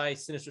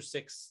anti-Sinister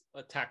Six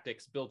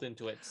tactics built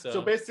into it.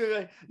 So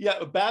basically,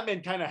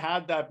 Batman kind of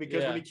had that,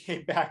 because when he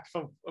came back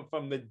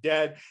from the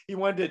dead, he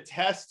wanted to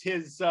test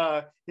his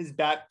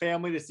Bat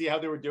family to see how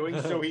they were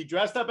doing. So he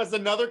dressed up as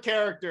another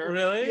character.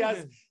 Really?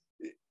 Yes.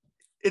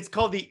 it's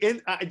called the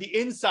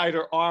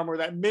Insider Armor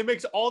that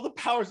mimics all the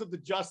powers of the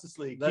Justice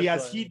League. He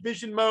has heat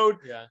vision mode,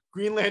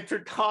 Green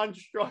Lantern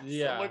constructs.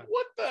 Yeah. I'm like,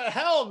 what the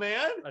hell,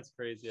 man? That's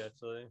crazy,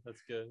 actually.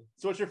 That's good.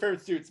 So what's your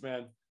favorite suits,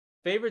 man?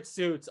 Favorite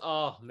suits?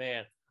 Oh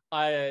man,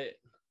 the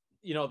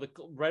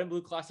red and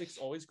blue classic's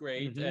always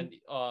great, and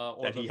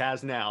he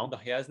has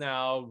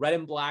now. Red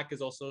and black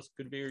is also a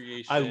good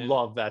variation. I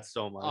love that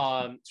so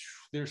much.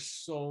 There's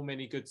so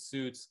many good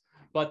suits,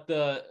 but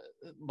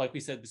like we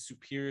said, the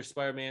Superior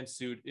Spider-Man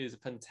suit is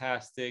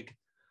fantastic.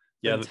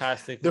 Yeah,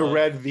 fantastic. The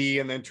red V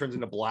and then turns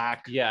into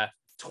black. Yeah.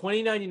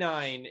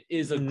 2099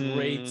 is a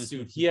great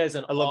suit. He has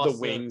I love the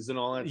wings and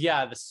all that.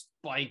 Yeah, the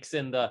spikes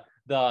and the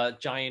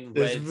giant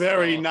red. It's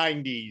very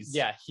 90s.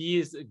 Yeah, he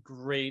is a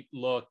great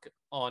look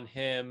on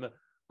him.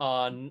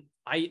 I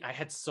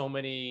had so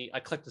many. I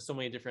collected so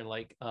many different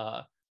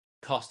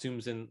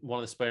costumes in one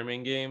of the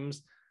Spider-Man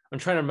games. I'm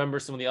trying to remember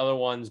some of the other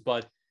ones,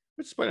 but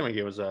which Spider-Man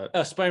game was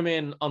that?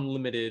 Spider-Man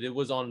Unlimited. It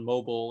was on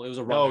mobile. It was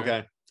a runner. Oh,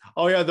 okay.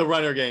 Oh yeah, the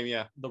runner game.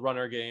 Yeah, the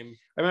runner game.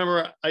 I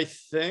remember. I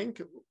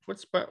think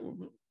what's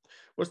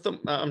the?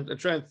 I'm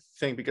trying to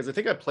think because I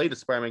think I played a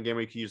Spider-Man game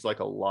where you could use like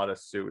a lot of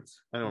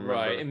suits. I don't remember.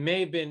 Right. It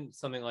may have been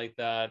something like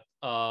that.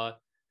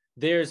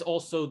 There's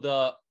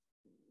also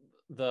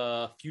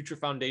the Future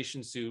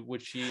Foundation suit,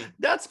 which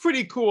that's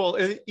pretty cool.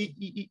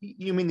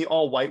 You mean the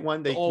all white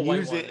one? They can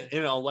use it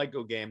in a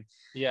Lego game.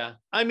 Yeah.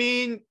 I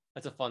mean,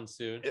 that's a fun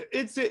suit.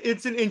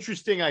 It's an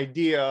interesting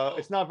idea.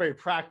 It's not very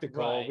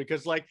practical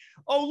because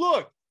oh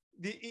look,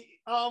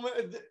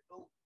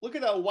 look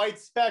at that white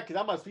speck.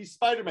 That must be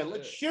Spider-Man.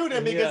 Let's shoot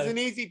him because it's an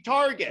easy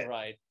target.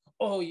 Right.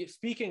 Oh,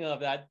 speaking of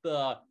that,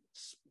 the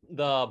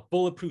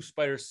bulletproof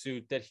spider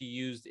suit that he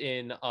used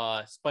in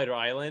Spider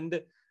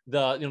Island,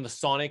 the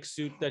Sonic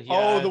suit that he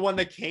had. The one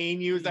that Kane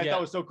used. I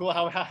thought was so cool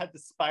how it had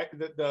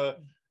the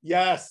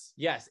Yes.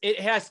 It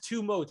has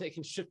two modes. It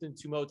can shift in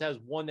two modes. It has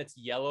one that's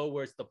yellow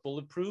where it's the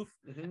bulletproof,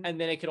 and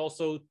then it could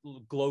also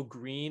glow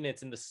green.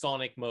 It's in the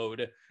Sonic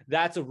mode.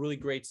 That's a really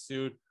great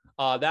suit.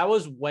 That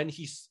was when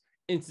he's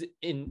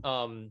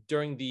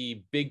during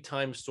the big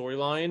time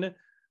storyline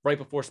right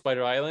before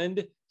Spider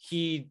Island.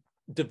 He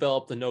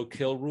developed the no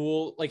kill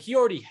rule. Like he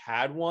already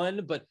had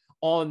one, but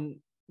on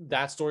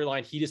that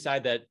storyline, he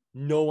decided that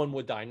no one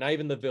would die, not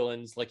even the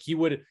villains. Like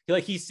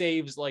he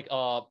saves like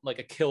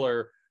a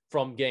killer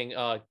from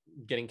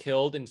getting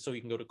killed, and so he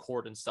can go to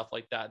court and stuff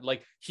like that.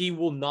 Like he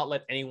will not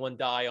let anyone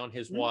die on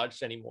his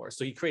watch anymore.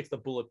 So he creates the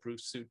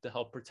bulletproof suit to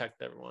help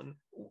protect everyone.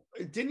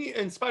 Didn't he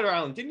in Spider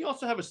Island? Didn't he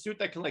also have a suit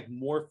that can like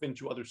morph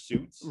into other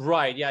suits?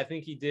 Right. Yeah, I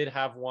think he did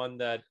have one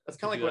that's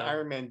kind of like what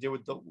Iron Man did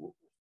with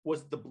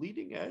was the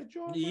bleeding edge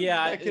armor?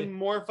 Yeah, that can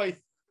morph. I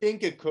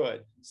think it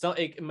could. So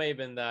it may have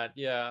been that.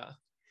 Yeah.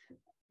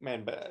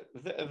 Man, but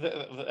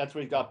that's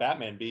what he got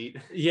Batman beat.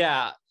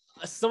 Yeah.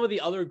 Some of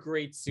the other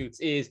great suits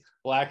is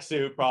black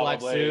suit, probably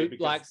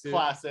black suit,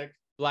 classic.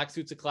 Black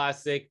suit's a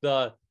classic.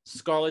 The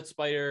Scarlet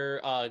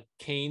Spider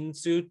Kane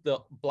suit, the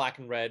black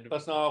and red.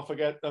 Let's not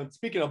forget.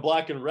 Speaking of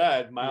black and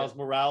red, Miles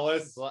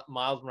Morales.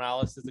 Miles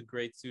Morales is a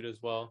great suit as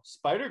well.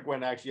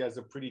 Spider-Gwen actually has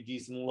a pretty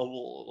decent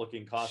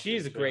looking costume.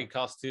 She's a great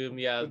costume.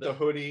 Yeah, with the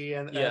hoodie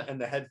and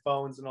the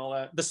headphones and all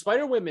that. The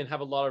Spider-Women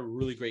have a lot of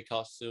really great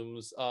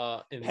costumes.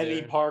 In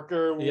Penny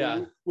Parker.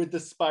 With the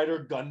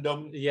Spider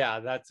Gundam.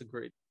 Yeah, that's a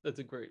great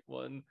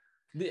one.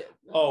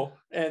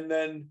 And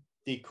then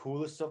the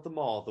coolest of them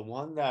all, the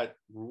one that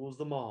rules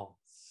them all,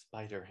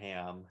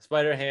 Spider-Ham.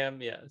 Spider-Ham,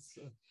 yes.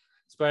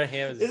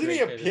 Spider-Ham is. Isn't he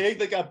a pig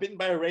that got bitten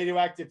by a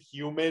radioactive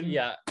human?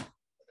 Yeah,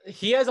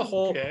 he has a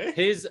whole.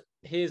 His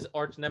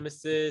arch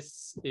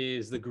nemesis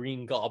is the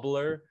Green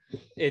Gobbler.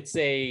 It's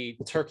a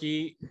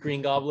turkey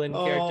Green Goblin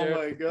character.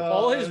 Oh my god!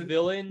 All his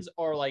villains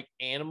are like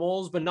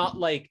animals, but not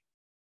like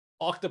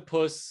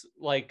octopus,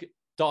 like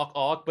Doc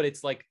Ock, but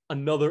it's like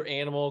another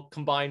animal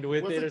combined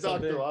with it or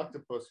something. Dr.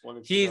 Octopus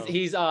one?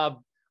 He's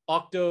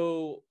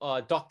Dr.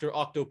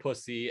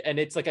 Octopussy, and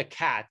it's like a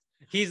cat.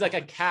 He's like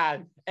a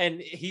cat,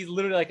 and he's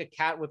literally like a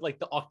cat with like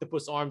the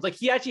octopus arms. Like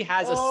he actually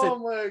has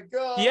my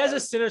god! He has a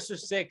Sinister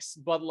Six,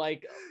 but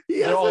like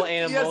they're all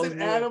animals. He has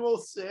an Animal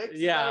Six.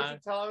 Yeah,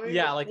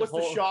 yeah. Like what's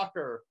the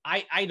Shocker?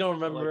 I don't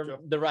remember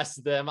the rest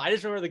of them. I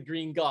just remember the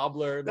Green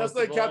Gobbler. That's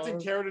like Captain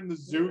Carrot and the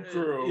Zoo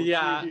Crew.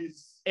 Yeah,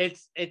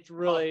 it's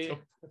really.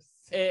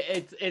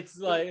 It's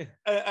like,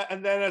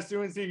 and then as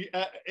soon as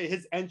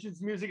his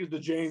entrance music is the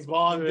James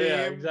Bond theme.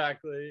 Yeah,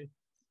 exactly.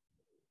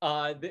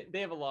 They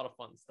have a lot of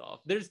fun stuff.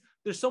 There's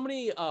so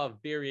many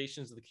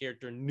variations of the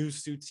character, new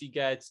suits he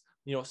gets,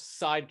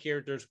 side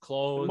characters,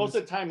 clones. Most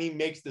of the time he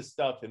makes the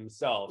stuff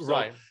himself. So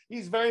right.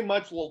 He's very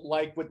much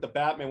like with the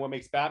Batman. What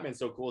makes Batman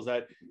so cool is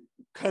that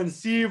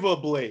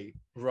conceivably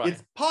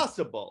it's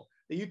possible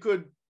that you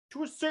could,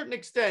 to a certain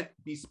extent,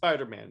 be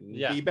Spider-Man,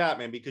 be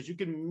Batman, because you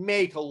can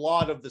make a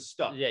lot of the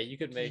stuff. Yeah, you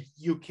could make.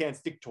 You can't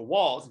stick to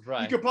walls.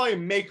 Right. You could probably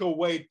make a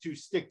way to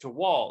stick to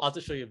walls. I'll have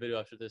to show you a video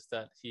after this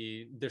that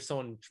there's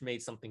someone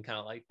made something kind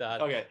of like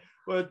that. Okay.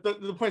 But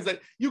the point is that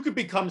you could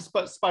become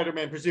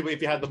Spider-Man presumably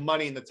if you had the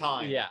money and the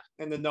time,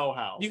 and the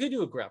know-how. You could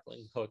do a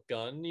grappling hook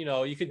gun.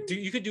 You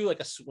could do like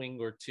a swing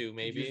or two,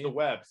 maybe. Use the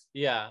webs.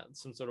 Yeah,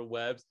 some sort of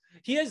webs.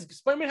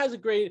 Spider-Man has a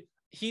great.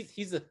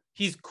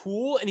 He's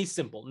cool and he's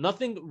simple.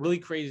 Nothing really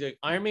crazy. Like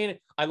Iron Man,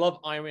 I love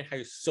Iron Man how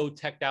he's so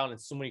teched out and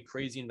so many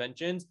crazy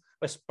inventions.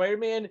 But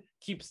Spider-Man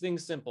keeps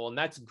things simple, and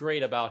that's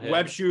great about him.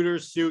 Web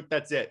shooters, suit,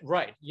 that's it.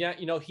 Right. Yeah.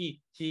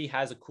 He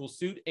has a cool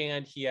suit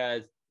and he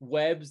has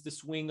webs to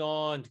swing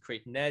on to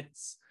create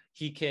nets.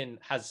 He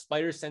has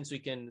spider sense, so he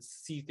can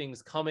see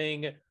things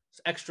coming.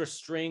 Extra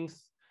strength,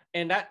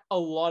 and that a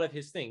lot of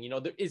his thing.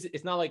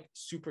 It's not like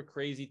super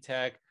crazy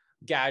tech,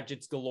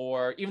 gadgets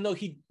galore. Even though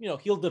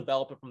he'll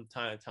develop it from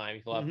time to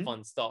time. He'll have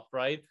fun stuff,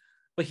 right?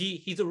 But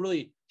he's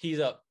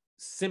a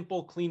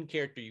simple, clean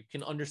character. You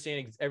can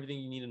understand everything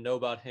you need to know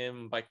about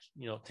him by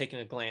taking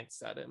a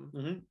glance at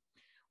him.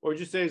 What would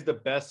you say is the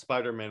best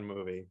Spider-Man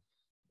movie?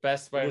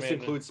 Best Spider-Man. This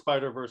includes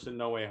Spider-Verse and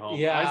No Way Home.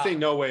 Yeah, I say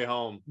No Way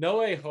Home. No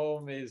Way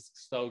Home is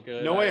so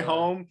good. No Way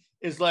Home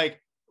is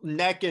like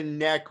neck and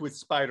neck with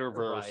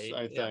Spider-Verse. Right,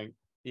 I think.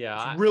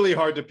 Yeah, it's really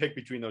hard to pick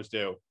between those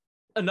two.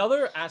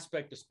 Another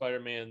aspect of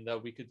Spider-Man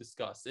that we could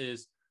discuss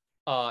is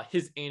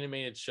his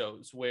animated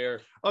shows. Where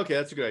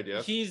that's a good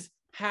idea. He's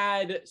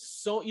had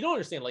you don't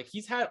understand. Like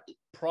he's had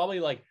probably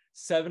like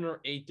 7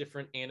 or 8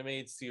 different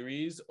animated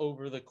series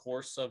over the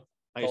course of.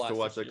 I used to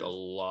watch like a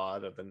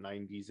lot of the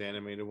 90s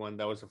animated one.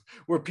 That was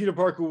where Peter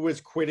Parker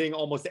was quitting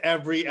almost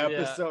every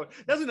episode.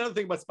 That's another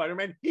thing about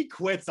Spider-Man. He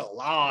quits a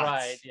lot.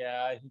 Right.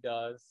 Yeah, he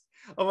does.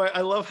 Oh, I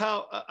love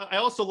how I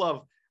also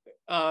love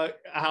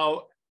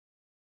how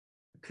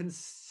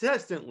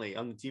consistently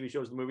on the TV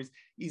shows and movies,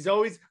 he's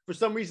always, for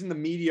some reason, the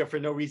media for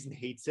no reason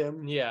hates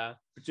him. Yeah.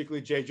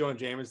 Particularly J. Jonah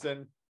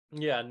Jameson.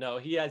 Yeah, no,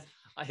 he has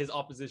his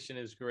opposition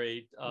is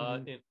great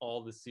in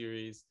all the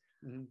series.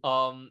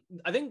 I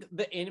think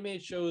the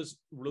animated shows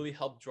really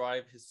helped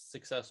drive his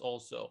success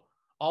also.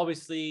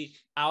 Obviously,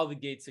 out of the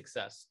gate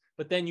success.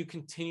 But then you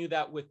continue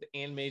that with the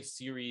animated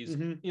series.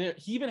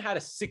 He even had a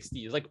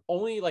 60s, like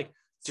only like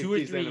 2 or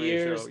 3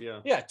 years.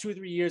 Show, 2 or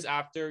 3 years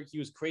after he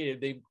was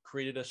created, they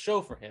created a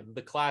show for him.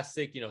 The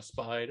classic,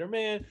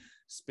 Spider-Man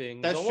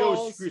spinning the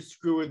walls. That show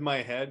screw with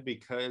my head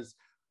because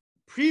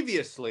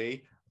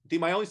previously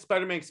my only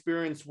Spider-Man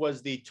experience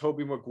was the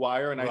Tobey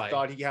Maguire, and I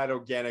thought he had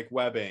organic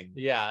webbing.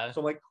 Yeah.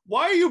 So I'm like,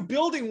 why are you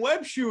building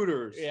web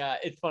shooters? Yeah,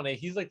 it's funny.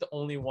 He's like the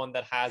only one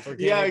that has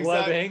organic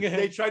webbing.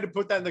 They tried to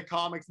put that in the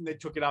comics, and they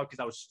took it out because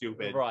that was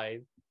stupid.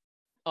 Right.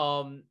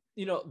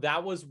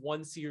 That was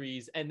one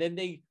series, and then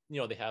they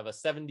have a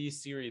 70s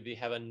series, they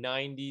have a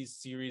 90s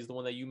series, the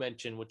one that you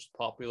mentioned, which is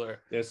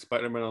popular. There's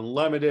Spider-Man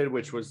Unlimited,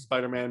 which was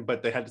Spider-Man,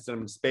 but they had to send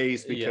him in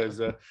space because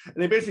and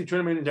they basically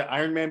turned him into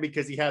Iron Man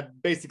because he had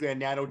basically a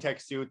nanotech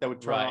suit that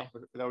would that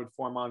would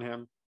form on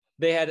him.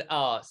 They had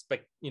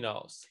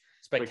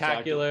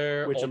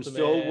Spectacular, which Ultimate. I'm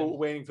still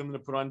waiting for them to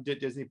put on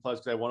Disney Plus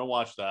because I want to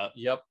watch that.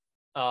 Yep.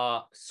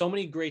 So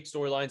many great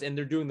storylines, and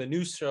they're doing the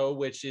new show,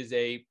 which is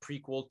a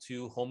prequel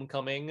to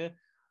Homecoming.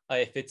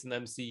 It fits in the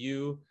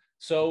MCU.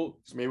 So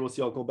maybe we'll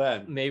see Uncle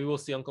Ben. Maybe we'll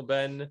see Uncle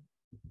Ben.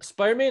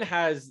 Spider-Man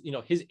has,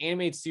 his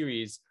animated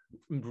series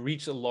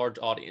reached a large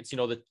audience.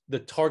 The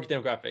target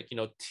demographic,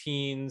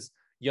 teens,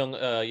 young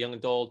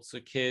adults,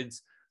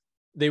 kids.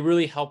 They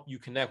really help you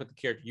connect with the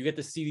character. You get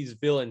to see these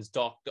villains,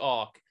 Doc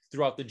Ock,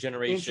 throughout the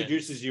generation. It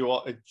introduces you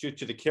all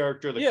to the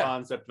character, the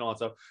concept, and all that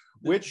stuff.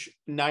 Which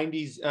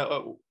 90s,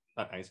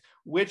 not nice.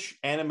 Which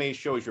anime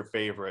show is your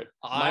favorite?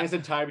 Mine is a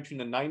tie between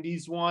the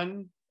 90s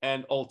one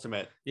and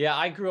Ultimate. Yeah,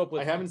 I grew up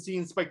with. I haven't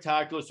seen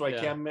Spectacular, so I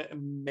can't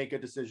make a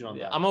decision on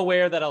that. I'm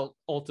aware that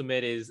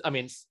Ultimate is. I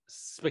mean,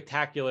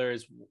 Spectacular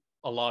is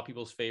a lot of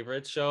people's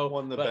favorite show.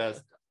 One of the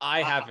best.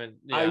 I haven't.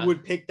 I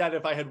would pick that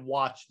if I had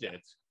watched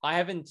it. I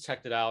haven't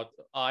checked it out.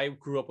 I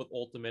grew up with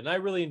Ultimate, and I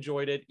really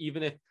enjoyed it,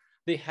 even if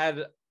they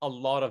had a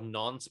lot of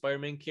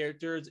non-Spider-Man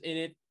characters in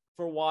it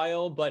for a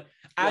while. But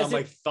I'm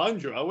like,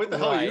 Thundra, what the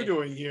hell are you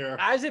doing here?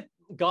 As it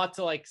got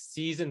to like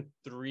season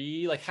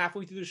 3, like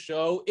halfway through the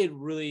show, it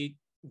really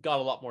got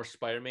a lot more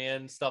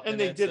Spider-Man stuff. And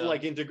they did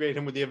like integrate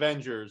him with the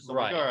Avengers. So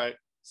right. Like, all right.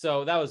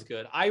 So that was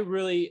good. I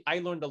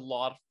learned a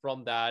lot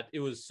from that. It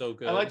was so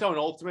good. I liked how in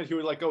Ultimate he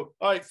would like go,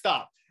 all right,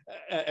 stop.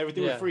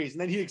 Everything would freeze.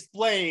 And then he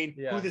explained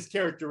who this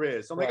character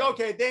is. So I'm like,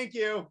 okay, thank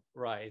you.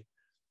 Right.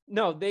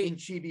 No, they in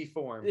chibi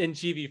form. In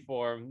chibi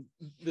form.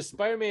 The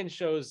Spider-Man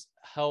shows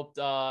helped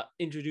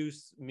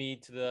introduce me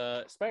to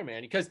the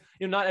Spider-Man because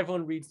not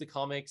everyone reads the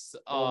comics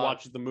or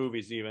watches the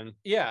movies even.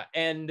 Yeah,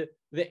 and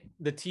the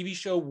TV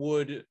show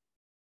would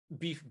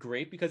be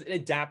great because it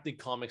adapted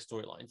comic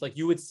storylines. Like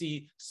you would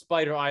see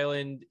Spider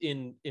Island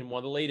in one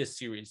of the latest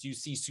series. You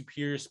see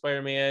Superior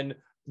Spider-Man.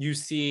 You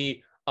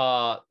see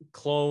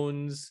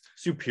clones.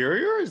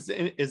 Superior is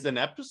an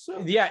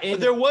episode. Yeah,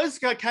 there was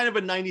kind of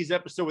a 90s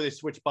episode where they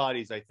switch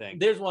bodies. I think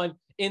there's one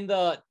in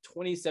the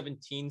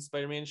 2017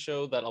 Spider-Man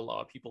show that a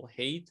lot of people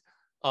hate.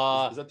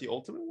 Is that the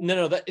Ultimate?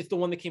 No, that it's the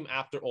one that came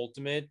after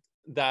Ultimate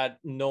that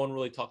no one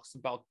really talks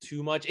about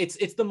too much.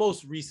 It's the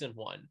most recent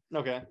one.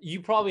 Okay. You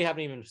probably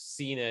haven't even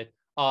seen it.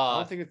 I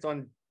don't think it's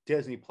on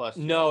Disney Plus.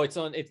 No, it's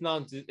on. It's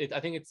not. I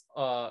think it's.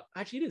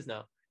 Actually, it is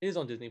now. It is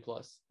on Disney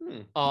Plus.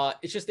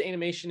 It's just the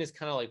animation is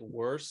kind of like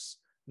worse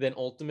than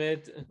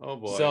Ultimate. Oh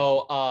boy.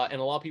 So, and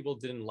a lot of people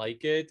didn't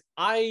like it.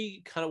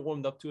 I kind of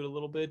warmed up to it a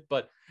little bit,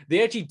 but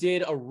they actually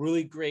did a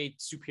really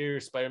great Superior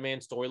Spider-Man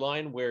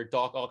storyline where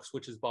Doc Ock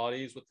switches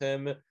bodies with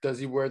him. Does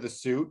he wear the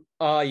suit?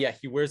 Yeah,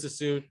 he wears the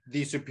suit.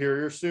 The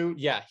Superior suit?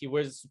 Yeah, he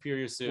wears the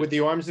Superior suit with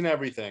the arms and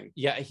everything.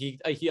 Yeah, he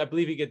I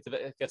believe he gets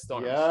the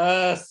arms.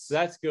 Yes, so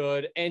that's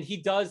good. And he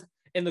does.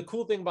 And the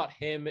cool thing about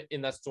him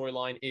in that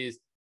storyline is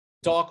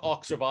Doc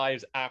Ock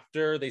survives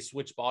after they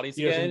switch bodies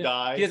again. Doesn't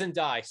die. He doesn't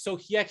die. So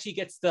he actually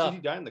gets the. Did he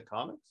die in the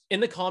comics? In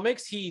the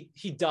comics, he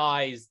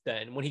dies.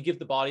 Then when he gives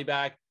the body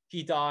back,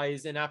 he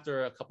dies. And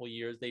after a couple of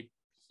years,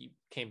 he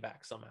came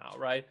back somehow,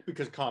 right?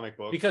 Because comic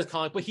book.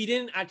 But he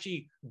didn't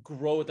actually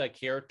grow with that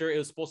character. It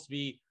was supposed to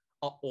be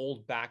an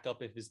old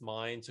backup of his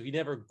mind, so he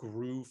never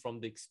grew from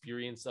the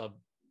experience of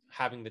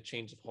having the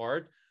change of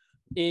heart.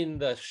 In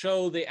the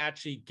show, they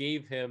actually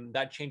gave him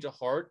that change of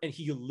heart, and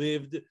he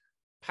lived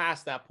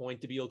past that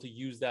point to be able to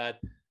use that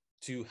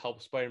to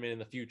help Spider-Man in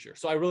the future.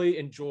 So I really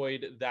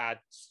enjoyed that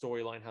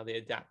storyline, how they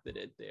adapted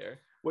it there.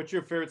 What's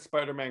your favorite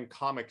Spider-Man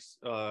comics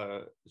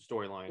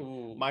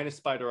storyline? Mine is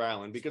Spider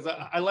Island, because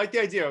I like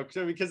the idea.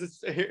 Because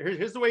it's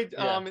here's the way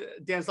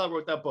Dan Slott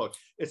wrote that book.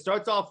 It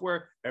starts off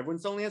where everyone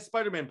suddenly has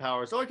Spider-Man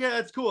powers. So, okay,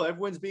 that's cool.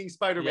 Everyone's being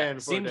Spider-Man.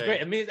 Seems great.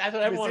 I mean, that's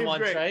what everyone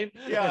wants, great. Right?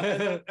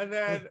 Yeah, and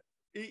then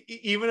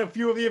even a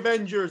few of the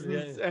Avengers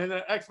and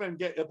X-Men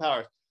get the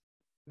powers.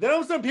 Then all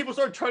of a sudden, people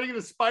start turning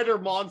into spider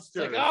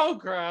monsters. Like, oh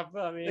crap!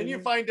 I mean, then you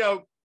find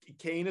out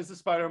Kane is a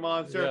spider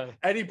monster. Yeah.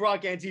 Eddie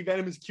Brock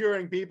anti-venom is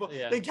curing people.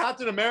 Yeah. Then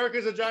Captain America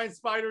is a giant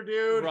spider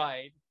dude.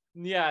 Right.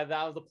 Yeah,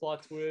 that was the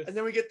plot twist. And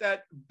then we get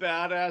that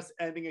badass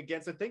ending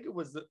against, I think it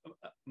was the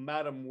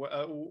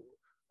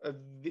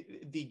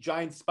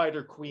giant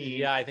spider queen.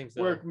 Yeah, I think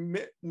so. Where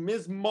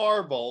Ms.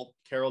 Marvel,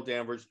 Carol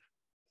Danvers,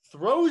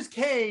 throws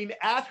Kane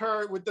at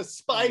her with the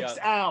spikes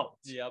out.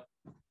 Yep.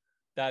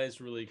 That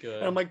is really good.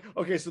 And I'm like,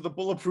 okay, so the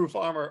bulletproof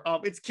armor,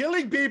 it's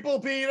killing people,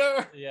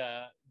 Peter.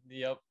 Yeah.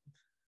 Yep.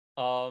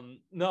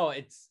 No,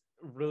 it's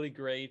really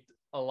great.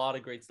 A lot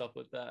of great stuff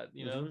with that,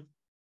 you know.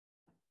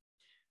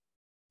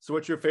 So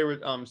what's your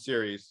favorite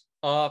series?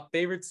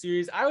 Favorite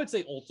series? I would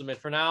say Ultimate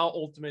for now.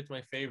 Ultimate's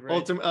my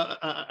favorite.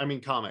 I mean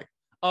comic.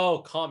 Oh,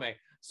 comic.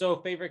 So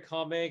favorite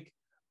comic,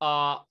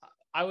 I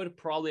would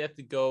probably have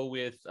to go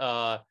with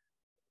I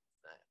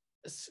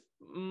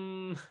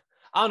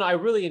don't know. I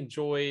really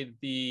enjoyed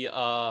the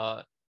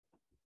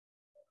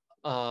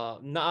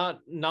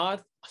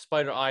not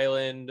Spider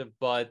Island,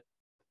 but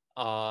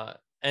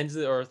Ends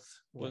of the Earth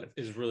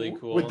is really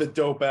cool with the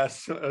dope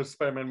ass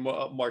Spider-Man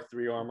Mark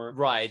III armor.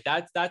 Right.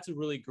 That's a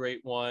really great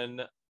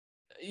one.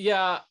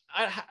 Yeah,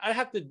 I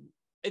have to.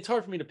 It's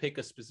hard for me to pick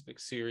a specific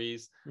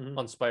series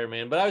on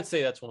Spider-Man, but I would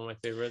say that's one of my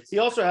favorites. He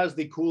also has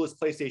the coolest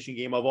PlayStation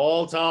game of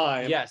all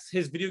time. Yes,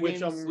 his video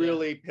games. Which I'm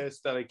really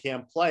pissed that I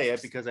can't play it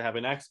because I have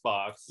an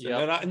Xbox.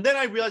 Yep. And then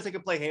I realized I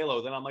could play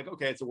Halo. Then I'm like,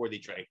 okay, it's a worthy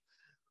trade.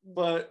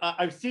 But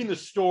I've seen the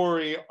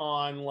story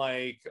on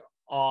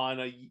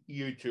a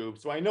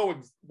YouTube, so I know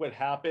what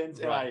happens,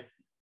 and I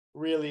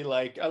really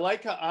like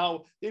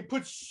how they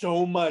put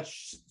so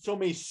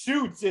many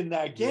suits in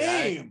that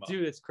game. Yeah,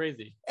 dude, it's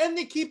crazy. And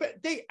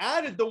they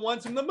added the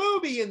ones from the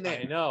movie in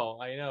there. I know,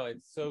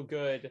 it's so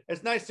good.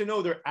 It's nice to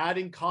know they're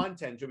adding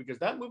content to it, because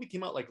that movie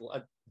came out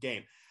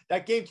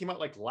that game came out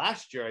like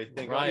last year, I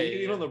think, right?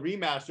 Even on the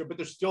remaster, but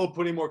they're still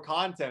putting more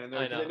content in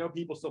there because I know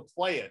people still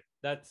play it.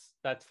 That's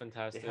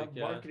fantastic. They have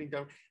marketing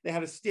done. They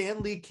had a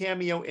Stan Lee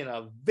cameo in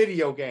a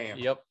video game.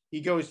 Yep.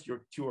 He goes,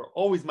 "Your two are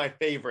always my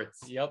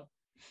favorites." Yep.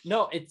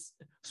 No, it's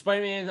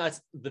Spider-Man.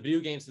 The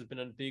video games has been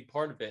a big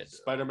part of it.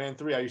 Spider-Man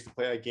 3. I used to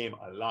play that game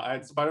a lot. I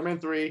had Spider-Man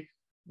 3,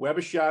 Web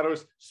of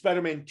Shadows,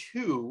 Spider-Man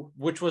 2,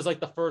 which was like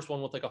the first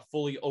one with like a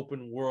fully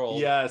open world.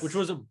 Yes, which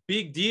was a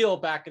big deal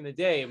back in the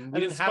day. We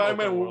didn't have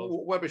Spider-Man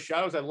Web of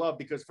Shadows. I love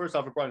because first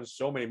off, it brought in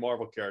so many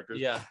Marvel characters.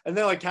 Yeah, and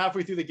then like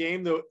halfway through the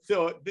game,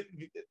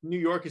 New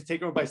York is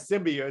taken over by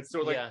symbiotes.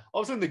 So like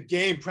all of a sudden, the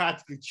game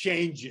practically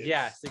changes.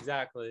 Yes,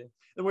 exactly.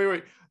 And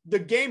wait. The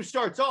game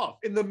starts off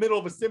in the middle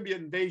of a symbiote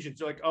invasion.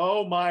 So like,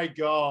 oh my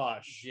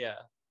gosh. Yeah.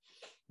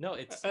 No,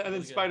 it's and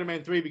then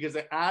Spider-Man 3, because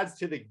it adds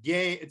to the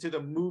game, to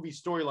the movie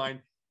storyline,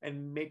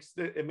 and makes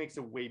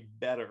it way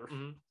better.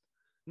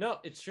 No,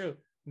 it's true.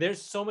 There's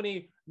so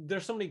many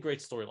great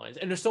storylines,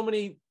 and there's so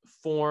many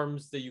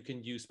forms that you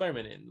can use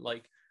Spider-Man in,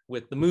 like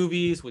with the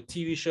movies, with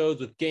TV shows,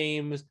 with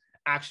games,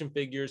 action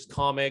figures,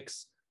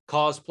 comics,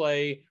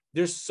 cosplay.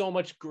 There's so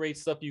much great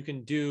stuff you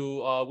can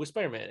do with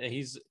Spider-Man, and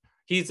he's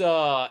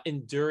a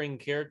enduring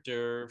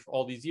character for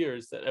all these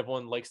years that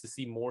everyone likes to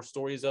see more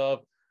stories of,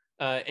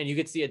 and you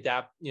get to see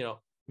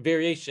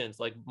variations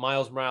like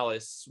Miles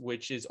Morales,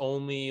 which is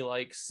only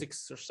like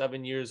 6 or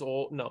 7 years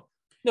old. No,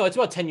 it's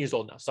about 10 years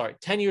old now. Sorry,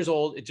 10 years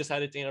old. It just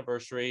had its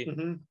anniversary,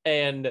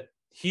 and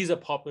he's a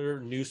popular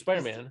new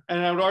Spider-Man.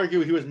 And I would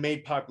argue he was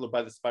made popular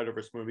by the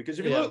Spider-Verse movie, because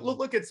if you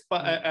look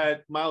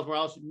at Miles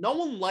Morales, no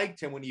one liked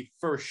him when he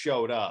first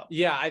showed up.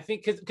 Yeah, I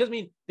think because I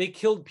mean they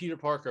killed Peter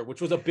Parker, which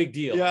was a big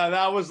deal. Yeah,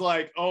 that was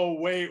like, oh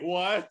wait,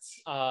 what?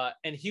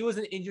 And he was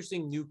an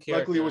interesting new character.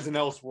 Luckily, it was an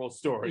Elseworld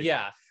story.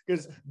 Yeah,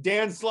 because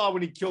Dan Slott,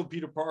 when he killed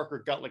Peter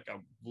Parker, got like a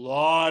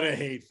lot of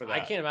hate for that. I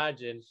can't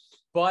imagine.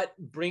 But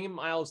bringing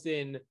Miles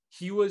in,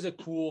 he was a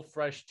cool,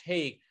 fresh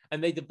take.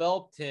 And they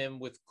developed him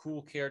with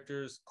cool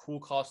characters, cool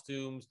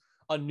costumes,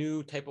 a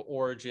new type of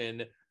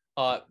origin,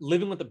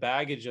 living with the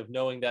baggage of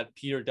knowing that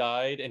Peter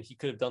died and he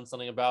could have done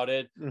something about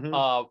it,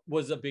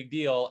 was a big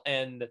deal.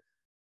 And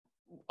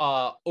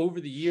over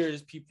the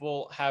years,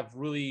 people have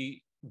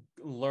really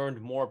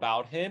learned more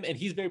about him, and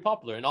he's very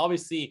popular. And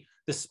obviously,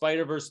 the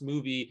Spider-Verse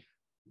movie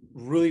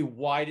really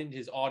widened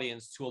his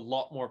audience to a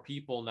lot more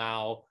people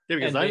now. Yeah,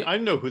 because I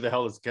know who the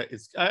hell is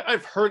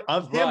I've heard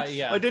of him. Right,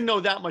 yeah. I didn't know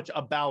that much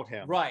about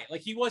him. Right.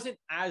 Like he wasn't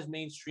as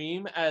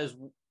mainstream as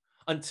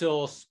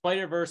until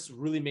Spider-Verse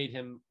really made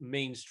him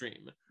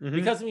mainstream.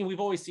 Because I mean, we've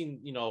always seen,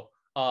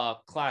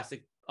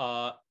 classic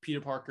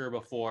Peter Parker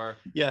before.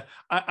 Yeah.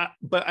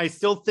 But I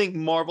still think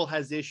Marvel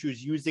has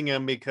issues using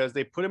him because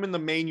they put him in the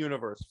main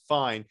universe.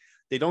 Fine.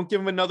 They don't give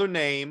him another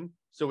name,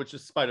 so it's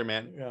just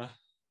Spider-Man. Yeah.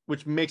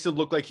 Which makes it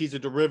look like he's a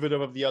derivative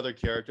of the other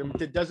character.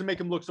 It doesn't make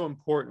him look so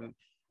important.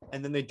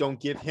 And then they don't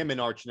give him an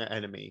arch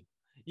enemy.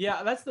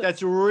 Yeah,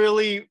 that's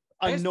really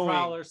annoying.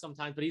 Prowler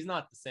sometimes, but he's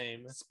not the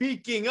same.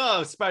 Speaking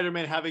of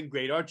Spider-Man having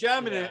great arch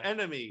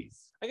enemies,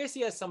 I guess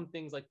he has some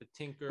things like the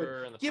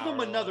Tinker and the give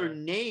him another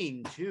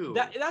name too.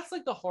 That's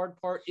like the hard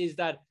part, is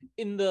that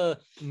in the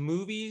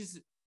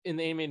movies, in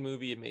the animated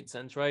movie, it made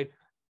sense, right?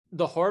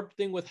 The hard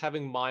thing with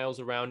having Miles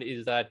around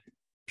is that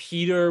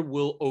Peter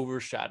will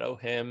overshadow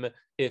him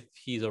if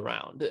he's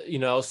around,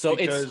 so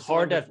because it's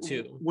hard to have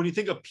two. When you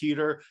think of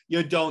Peter,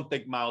 you don't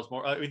think Miles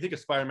Morales. When you think of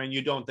Spider-Man,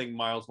 you don't think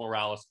Miles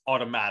Morales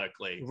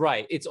automatically.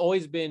 Right. It's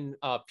always been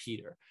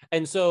Peter.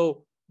 And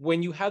so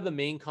when you have the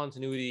main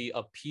continuity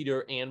of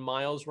Peter and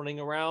Miles running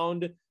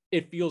around,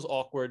 it feels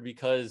awkward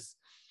because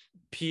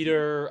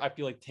Peter, I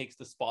feel like, takes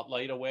the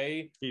spotlight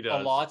away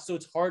a lot. So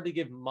it's hard to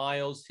give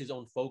Miles his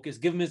own focus,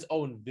 give him his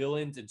own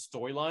villains and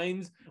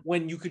storylines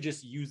when you could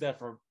just use that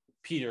for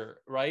Peter,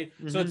 right?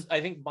 So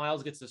I think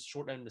Miles gets the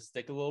short end of the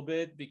stick a little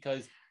bit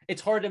because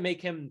it's hard to make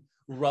him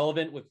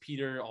relevant with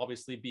Peter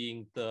obviously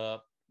being the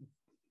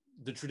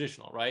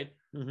traditional, right?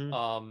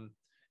 In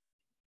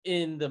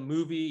the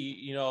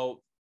movie,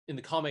 in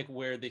the comic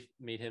where they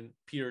made him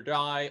Peter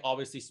die,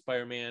 obviously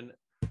Spider-Man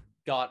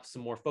got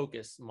some more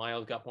focus.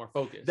 Miles got more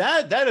focus.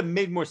 That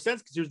made more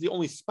sense because he was the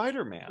only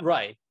Spider-Man.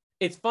 Right.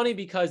 It's funny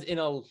because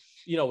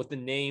with the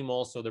name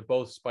also, they're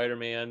both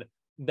Spider-Man.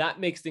 That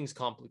makes things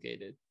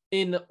complicated.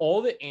 In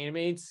all the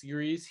animated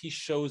series he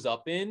shows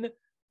up in,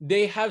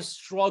 they have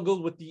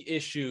struggled with the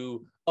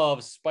issue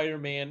of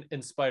Spider-Man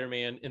and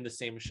Spider-Man in the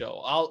same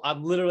show.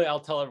 I'll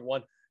tell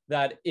everyone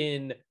that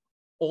in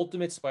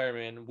Ultimate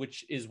Spider-Man,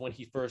 which is when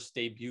he first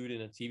debuted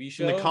in a TV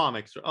show. In the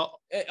comics. The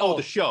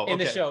show. In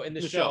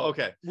the show.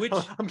 Okay. Which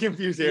I'm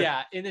confused here.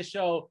 Yeah, in the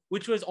show,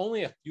 which was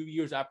only a few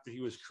years after he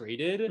was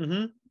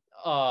created.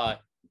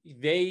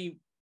 They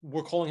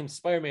were calling him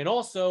Spider-Man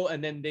also,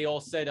 and then they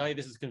all said, "Hey,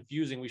 this is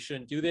confusing. We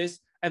shouldn't do this."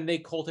 And they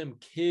called him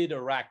Kid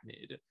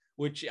Arachnid,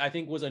 which I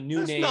think was a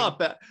new name. That's not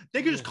bad.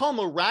 They could just call him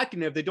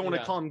Arachnid if they don't want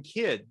to call him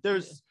Kid.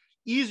 There's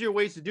easier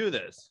ways to do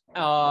this.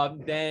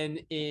 Then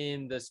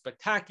in the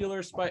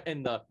Spider-Man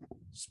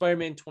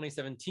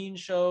 2017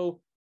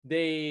 show,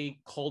 they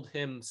called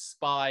him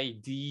Spy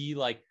D,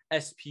 like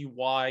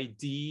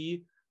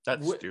SPYD.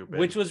 That's stupid.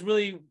 Which was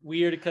really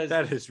weird because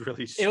that is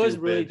really stupid. It was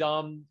really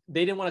dumb.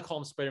 They didn't want to call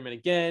him Spider-Man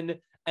again.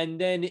 And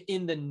then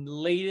in the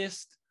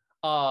latest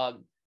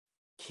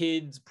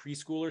kids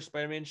preschooler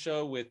Spider-Man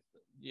show with,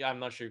 I'm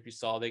not sure if you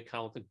saw, they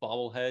kind of look like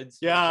bobbleheads.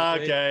 Yeah,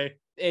 okay.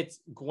 It's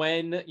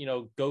Gwen,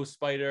 Ghost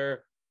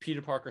Spider,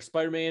 Peter Parker,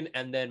 Spider-Man,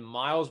 and then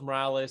Miles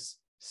Morales,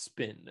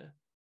 Spin,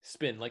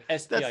 like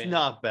SPIN. That's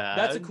not bad.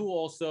 That's a cool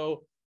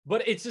also.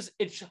 But it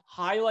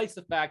highlights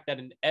the fact that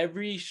in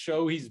every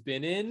show he's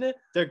been in,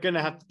 they're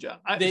gonna have to.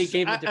 They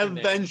gave him a different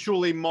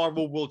eventually name.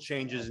 Marvel will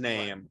change his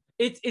name.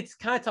 It's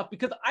kind of tough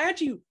because I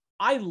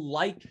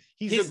like.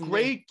 He's a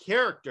great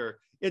character.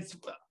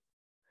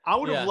 I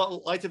would have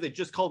liked if they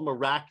just called him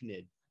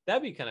Arachnid.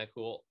 That'd be kind of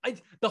cool.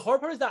 The hard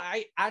part is that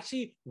I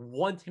actually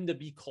want him to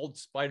be called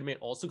Spider-Man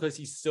also because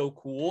he's so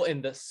cool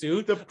in the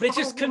suit. But it's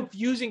just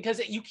confusing because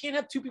you can't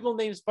have two people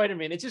named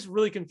Spider-Man. It's just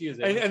really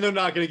confusing. And they're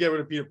not going to get rid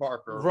of Peter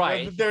Parker.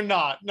 Right. They're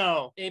not.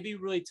 No. It'd be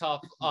really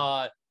tough.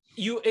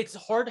 It's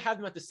hard to have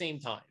them at the same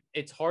time.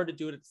 It's hard to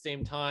do it at the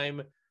same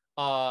time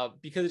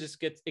because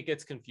it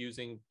gets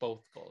confusing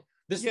both.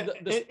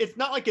 It's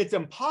not like it's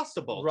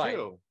impossible, right?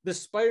 Too. The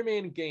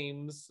Spider-Man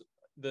games,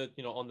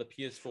 on the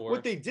PS4.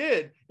 What they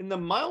did in the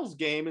Miles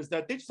game is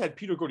that they just had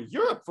Peter go to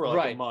Europe for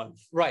like a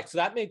month. Right. So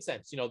that made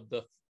sense.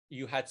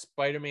 You had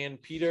Spider-Man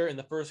Peter in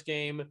the first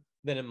game,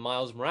 then in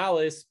Miles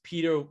Morales,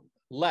 Peter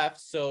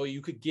left, so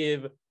you could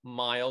give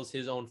Miles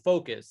his own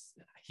focus.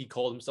 He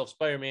called himself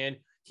Spider-Man.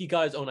 he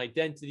got his own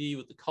identity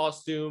with the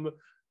costume.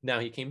 Now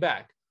he came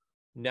back.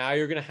 Now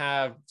you're going to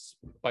have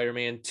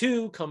Spider-Man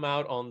 2 come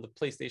out on the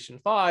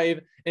PlayStation 5,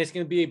 and it's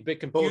going to be a bit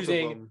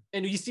confusing.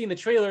 And you see in the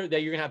trailer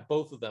that you're going to have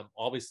both of them,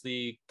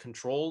 obviously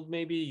controlled.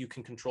 Maybe you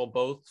can control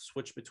both,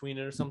 switch between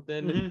it or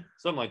something. Mm-hmm.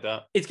 Something like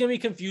that. It's going to be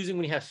confusing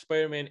when you have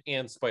Spider-Man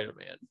and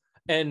Spider-Man.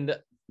 And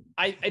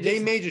they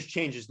may just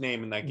change his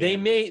name in that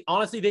game.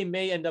 They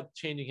may end up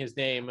changing his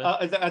name.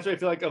 That's what I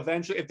feel like.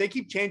 Eventually, if they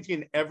keep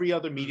changing in every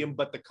other medium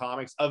but the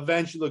comics,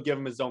 eventually they'll give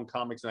him his own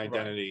comics and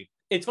identity. Right.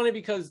 It's funny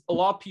because a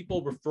lot of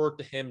people refer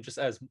to him just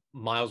as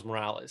Miles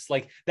Morales.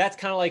 Like that's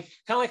kind of like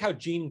how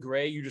Jean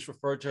Grey, you just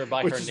referred to her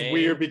by her name. Which is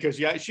weird because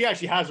she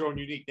actually has her own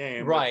unique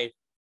name. Right.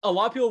 A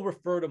lot of people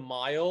refer to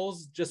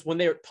Miles just when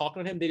they're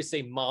talking to him, they just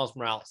say Miles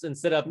Morales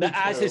instead of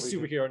as his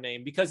superhero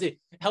name because it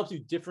helps you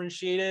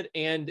differentiate it,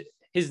 and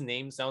his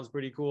name sounds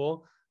pretty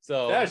cool.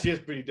 So that actually is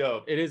pretty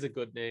dope. It is a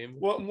good name.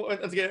 Well,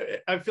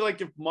 I feel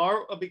like if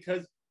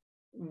because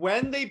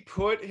when they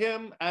put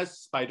him as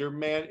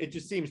Spider-Man, it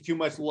just seems too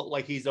much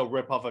like he's a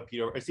ripoff of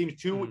Peter. It seems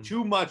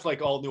too much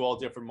like all new, all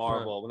different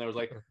Marvel. When there was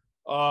like,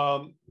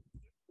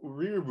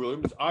 Riri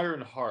Williams,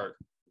 Ironheart.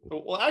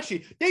 Well,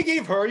 actually, they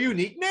gave her a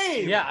unique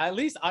name. Yeah, at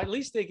least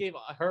they gave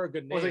her a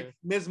good name. It was like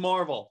Ms.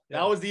 Marvel.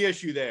 Yeah. That was the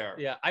issue there.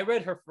 Yeah, I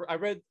read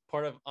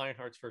part of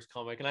Ironheart's first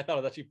comic, and I thought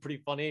it was actually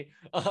pretty funny.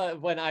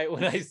 When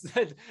I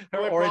said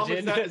her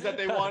origin is that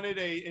they wanted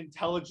a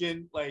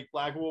intelligent like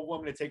black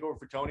woman to take over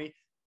for Tony.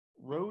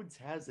 Rhodes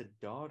has a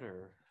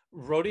daughter.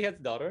 Rhodey has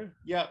a daughter?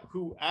 Yeah,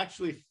 who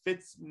actually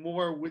fits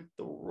more with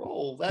the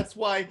role. That's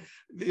why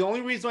the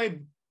only reason why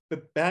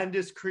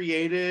Bendis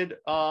created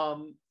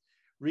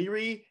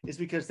Riri is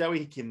because that way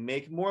he can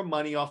make more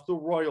money off the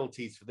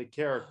royalties for the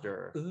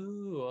character.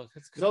 Ooh,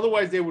 that's good. Because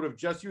otherwise they would have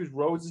just used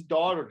Rhodes'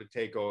 daughter to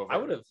take over. I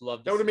would have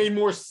loved that. Would have made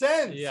more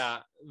sense. Yeah,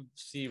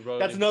 see Rhodey.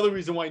 That's another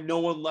reason why no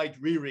one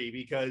liked Riri,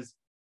 because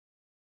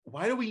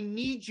why do we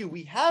need you?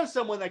 We have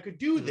someone that could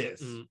do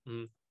this.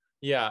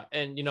 Yeah,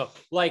 and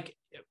like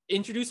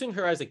introducing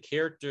her as a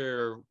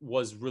character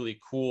was really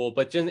cool,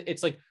 but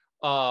it's like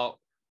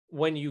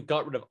when you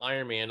got rid of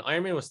Iron Man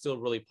was still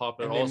really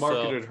popular. And they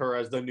marketed her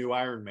as the new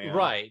Iron Man.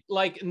 Right.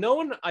 Like no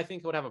one I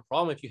think would have a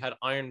problem if you had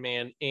Iron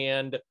Man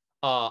and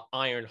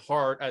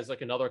Ironheart as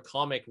like another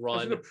comic run.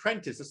 As an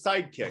apprentice, a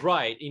sidekick.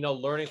 Right.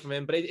 Learning from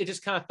him. But it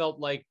just kind of felt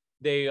like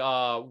they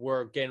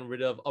were getting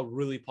rid of a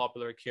really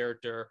popular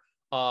character.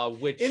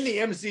 Which in the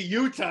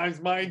MCU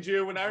times, mind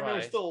you, when Iron Man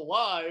was still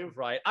alive.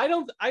 Right. I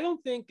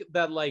don't think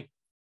that like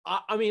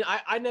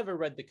I never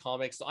read the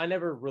comics, so I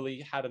never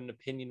really had an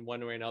opinion one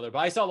way or another. But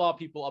I saw a lot of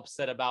people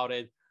upset about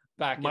it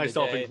back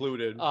myself in the day.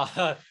 Included.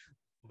 But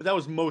that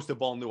was most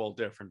of All New, All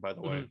Different, by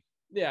the way.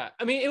 Yeah,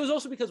 I mean, it was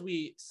also because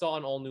we saw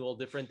in All New, All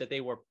Different that they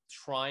were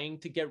trying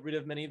to get rid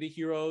of many of the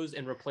heroes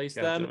and replace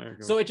them.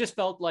 So it just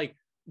felt like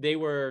they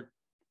were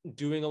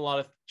doing a lot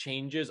of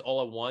changes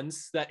all at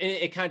once that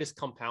it kind of just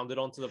compounded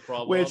onto the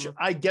problem. Which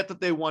I get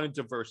that they wanted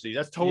diversity.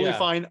 That's totally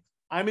fine.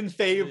 I'm in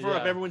favor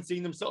of everyone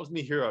seeing themselves in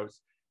the heroes,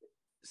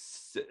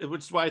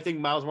 which is why I think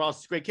Miles Morales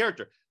is a great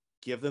character.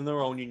 Give them their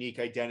own unique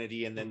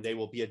identity, and then they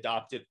will be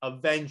adopted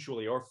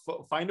eventually. Or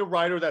find a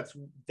writer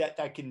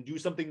that can do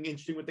something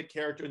interesting with the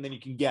character, and then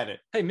you can get it.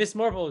 Hey, Miss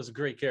Marvel is a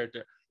great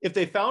character. If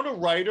they found a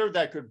writer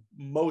that could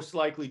most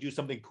likely do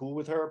something cool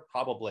with her,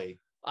 probably.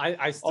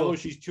 I still, although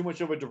she's too much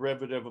of a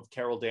derivative of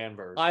Carol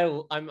Danvers.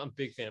 I'm a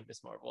big fan of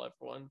Miss Marvel,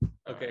 everyone.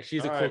 Okay,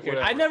 she's a cool character.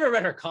 Whatever. I never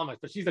read her comics,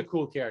 but she's a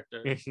cool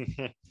character.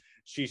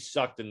 She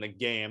sucked in the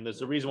game.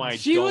 There's a reason why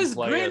she was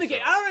great in the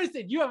game. I don't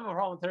understand. You have a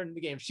problem with her in the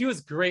game. She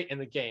was great in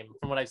the game,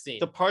 from what I've seen.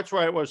 The parts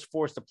where I was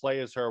forced to play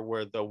as her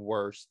were the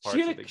worst parts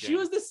of the game. She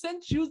was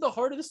she was the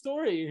heart of the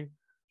story.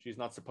 She's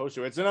not supposed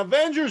to. It's an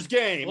Avengers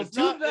game. Well, it's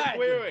not that.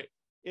 Wait.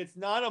 It's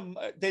not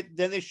a.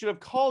 Then they should have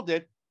called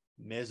it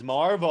Ms.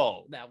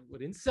 Marvel. That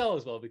wouldn't sell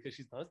as well because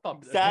she's not as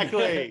popular.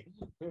 Exactly.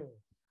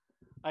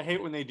 I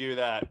hate when they do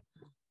that.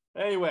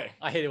 Anyway,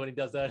 I hate it when he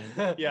does that.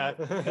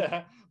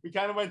 Yeah, we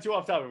kind of went too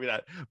off topic with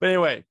that. But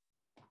anyway,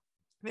 I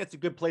think that's a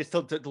good place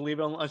to leave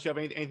it unless you have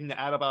anything to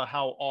add about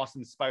how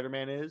awesome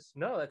Spider-Man is.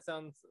 No, that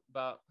sounds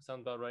about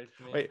right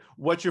to me. Wait,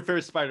 what's your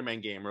favorite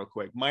Spider-Man game, real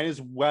quick? Mine is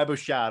Web of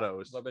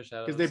Shadows. Web of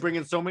Shadows. Because they bring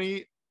in so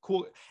many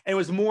cool, and it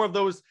was more of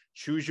those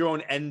choose your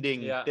own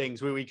ending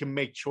things where we can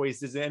make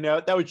choices, and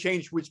that would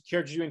change which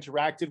characters you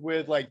interacted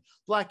with, like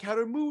Black Cat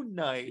or Moon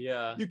Knight.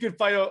 Yeah, you could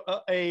fight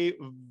a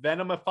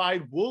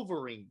Venomified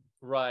Wolverine.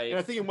 Right. And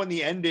I think in one of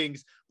the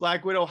endings,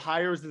 Black Widow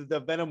hires the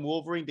Venom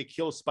Wolverine to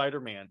kill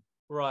Spider-Man.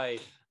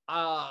 Right.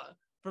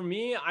 For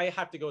me, I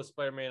have to go with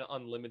Spider-Man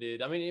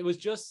Unlimited. I mean, it was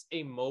just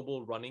a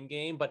mobile running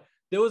game, but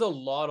there was a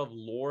lot of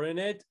lore in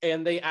it,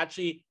 and they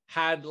actually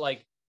had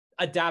like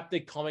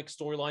adapted comic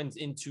storylines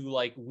into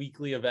like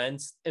weekly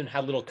events and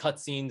had little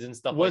cutscenes and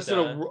stuff like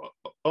that.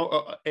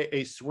 Was it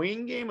a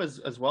swing game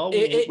as well?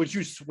 Would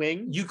you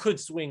swing? You could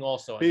swing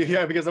also.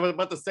 Yeah, because I was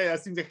about to say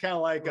that seems kind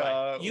of like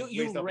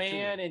you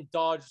ran and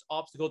dodged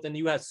obstacles, and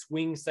you had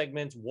swing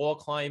segments, wall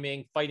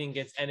climbing, fighting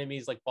against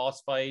enemies like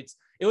boss fights.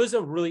 It was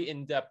a really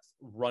in-depth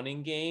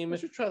running game. I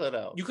should try that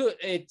out. You could.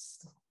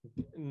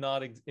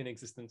 not in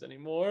existence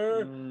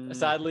anymore,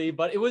 sadly.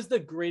 But it was the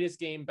greatest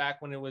game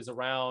back when it was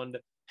around.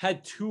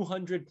 Had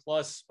 200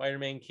 plus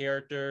Spider-Man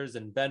characters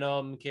and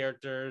Venom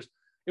characters.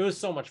 It was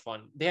so much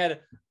fun.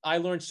 I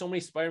learned so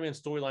many Spider-Man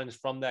storylines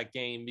from that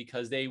game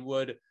because they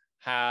would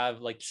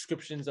have like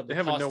descriptions of the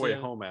costume. They have a No Way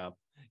Home app.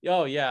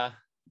 Oh yeah.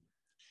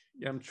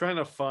 Yeah, I'm trying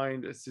to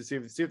find to see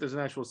if there's an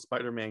actual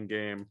Spider-Man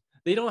game.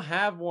 They don't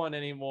have one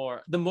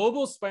anymore. The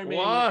mobile Spider-Man,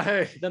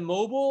 Why? The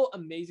mobile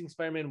Amazing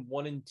Spider-Man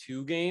 1 and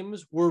 2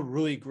 games were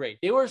really great.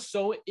 They were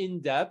so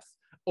in-depth,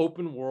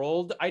 open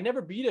world. I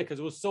never beat it because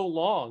it was so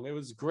long. It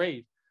was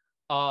great.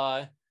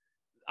 Those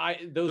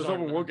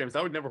open world games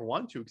I would never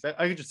want to because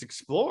I could just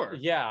explore.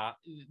 Yeah,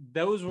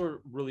 those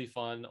were really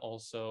fun.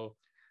 Also,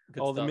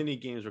 all the mini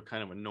games were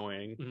kind of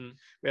annoying.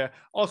 Yeah.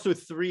 Also,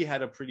 3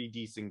 had a pretty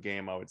decent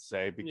game, I would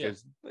say,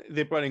 because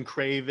they brought in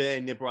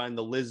Kraven, they brought in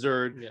the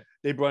Lizard,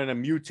 they brought in a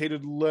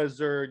mutated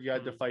lizard. You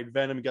had to fight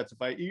Venom. You got to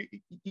fight.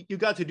 You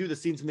got to do the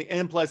scenes from the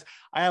end. Plus,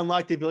 I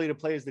unlocked the ability to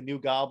play as the new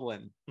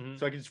Goblin,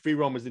 so I could just free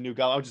roam as the new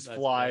Goblin. I would just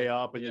fly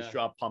up and just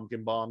drop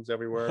pumpkin bombs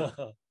everywhere.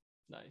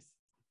 Nice.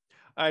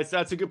 All right, so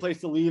that's a good place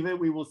to leave it.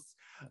 We will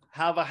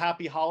have a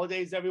happy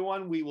holidays,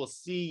 everyone. We will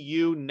see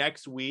you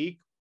next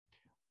week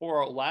for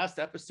our last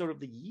episode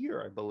of the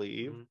year, I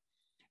believe.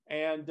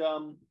 And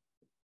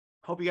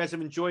hope you guys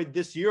have enjoyed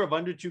this year of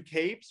Under Two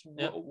Capes.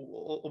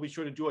 We'll be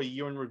sure to do a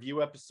year in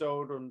review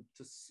episode or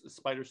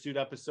Spider Suit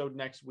episode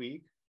next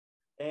week.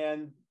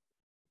 And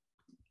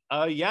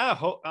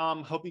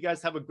hope you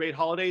guys have a great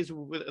holidays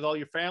with all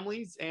your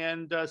families,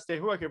 and stay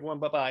heroic, everyone.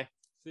 Bye-bye.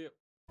 See you.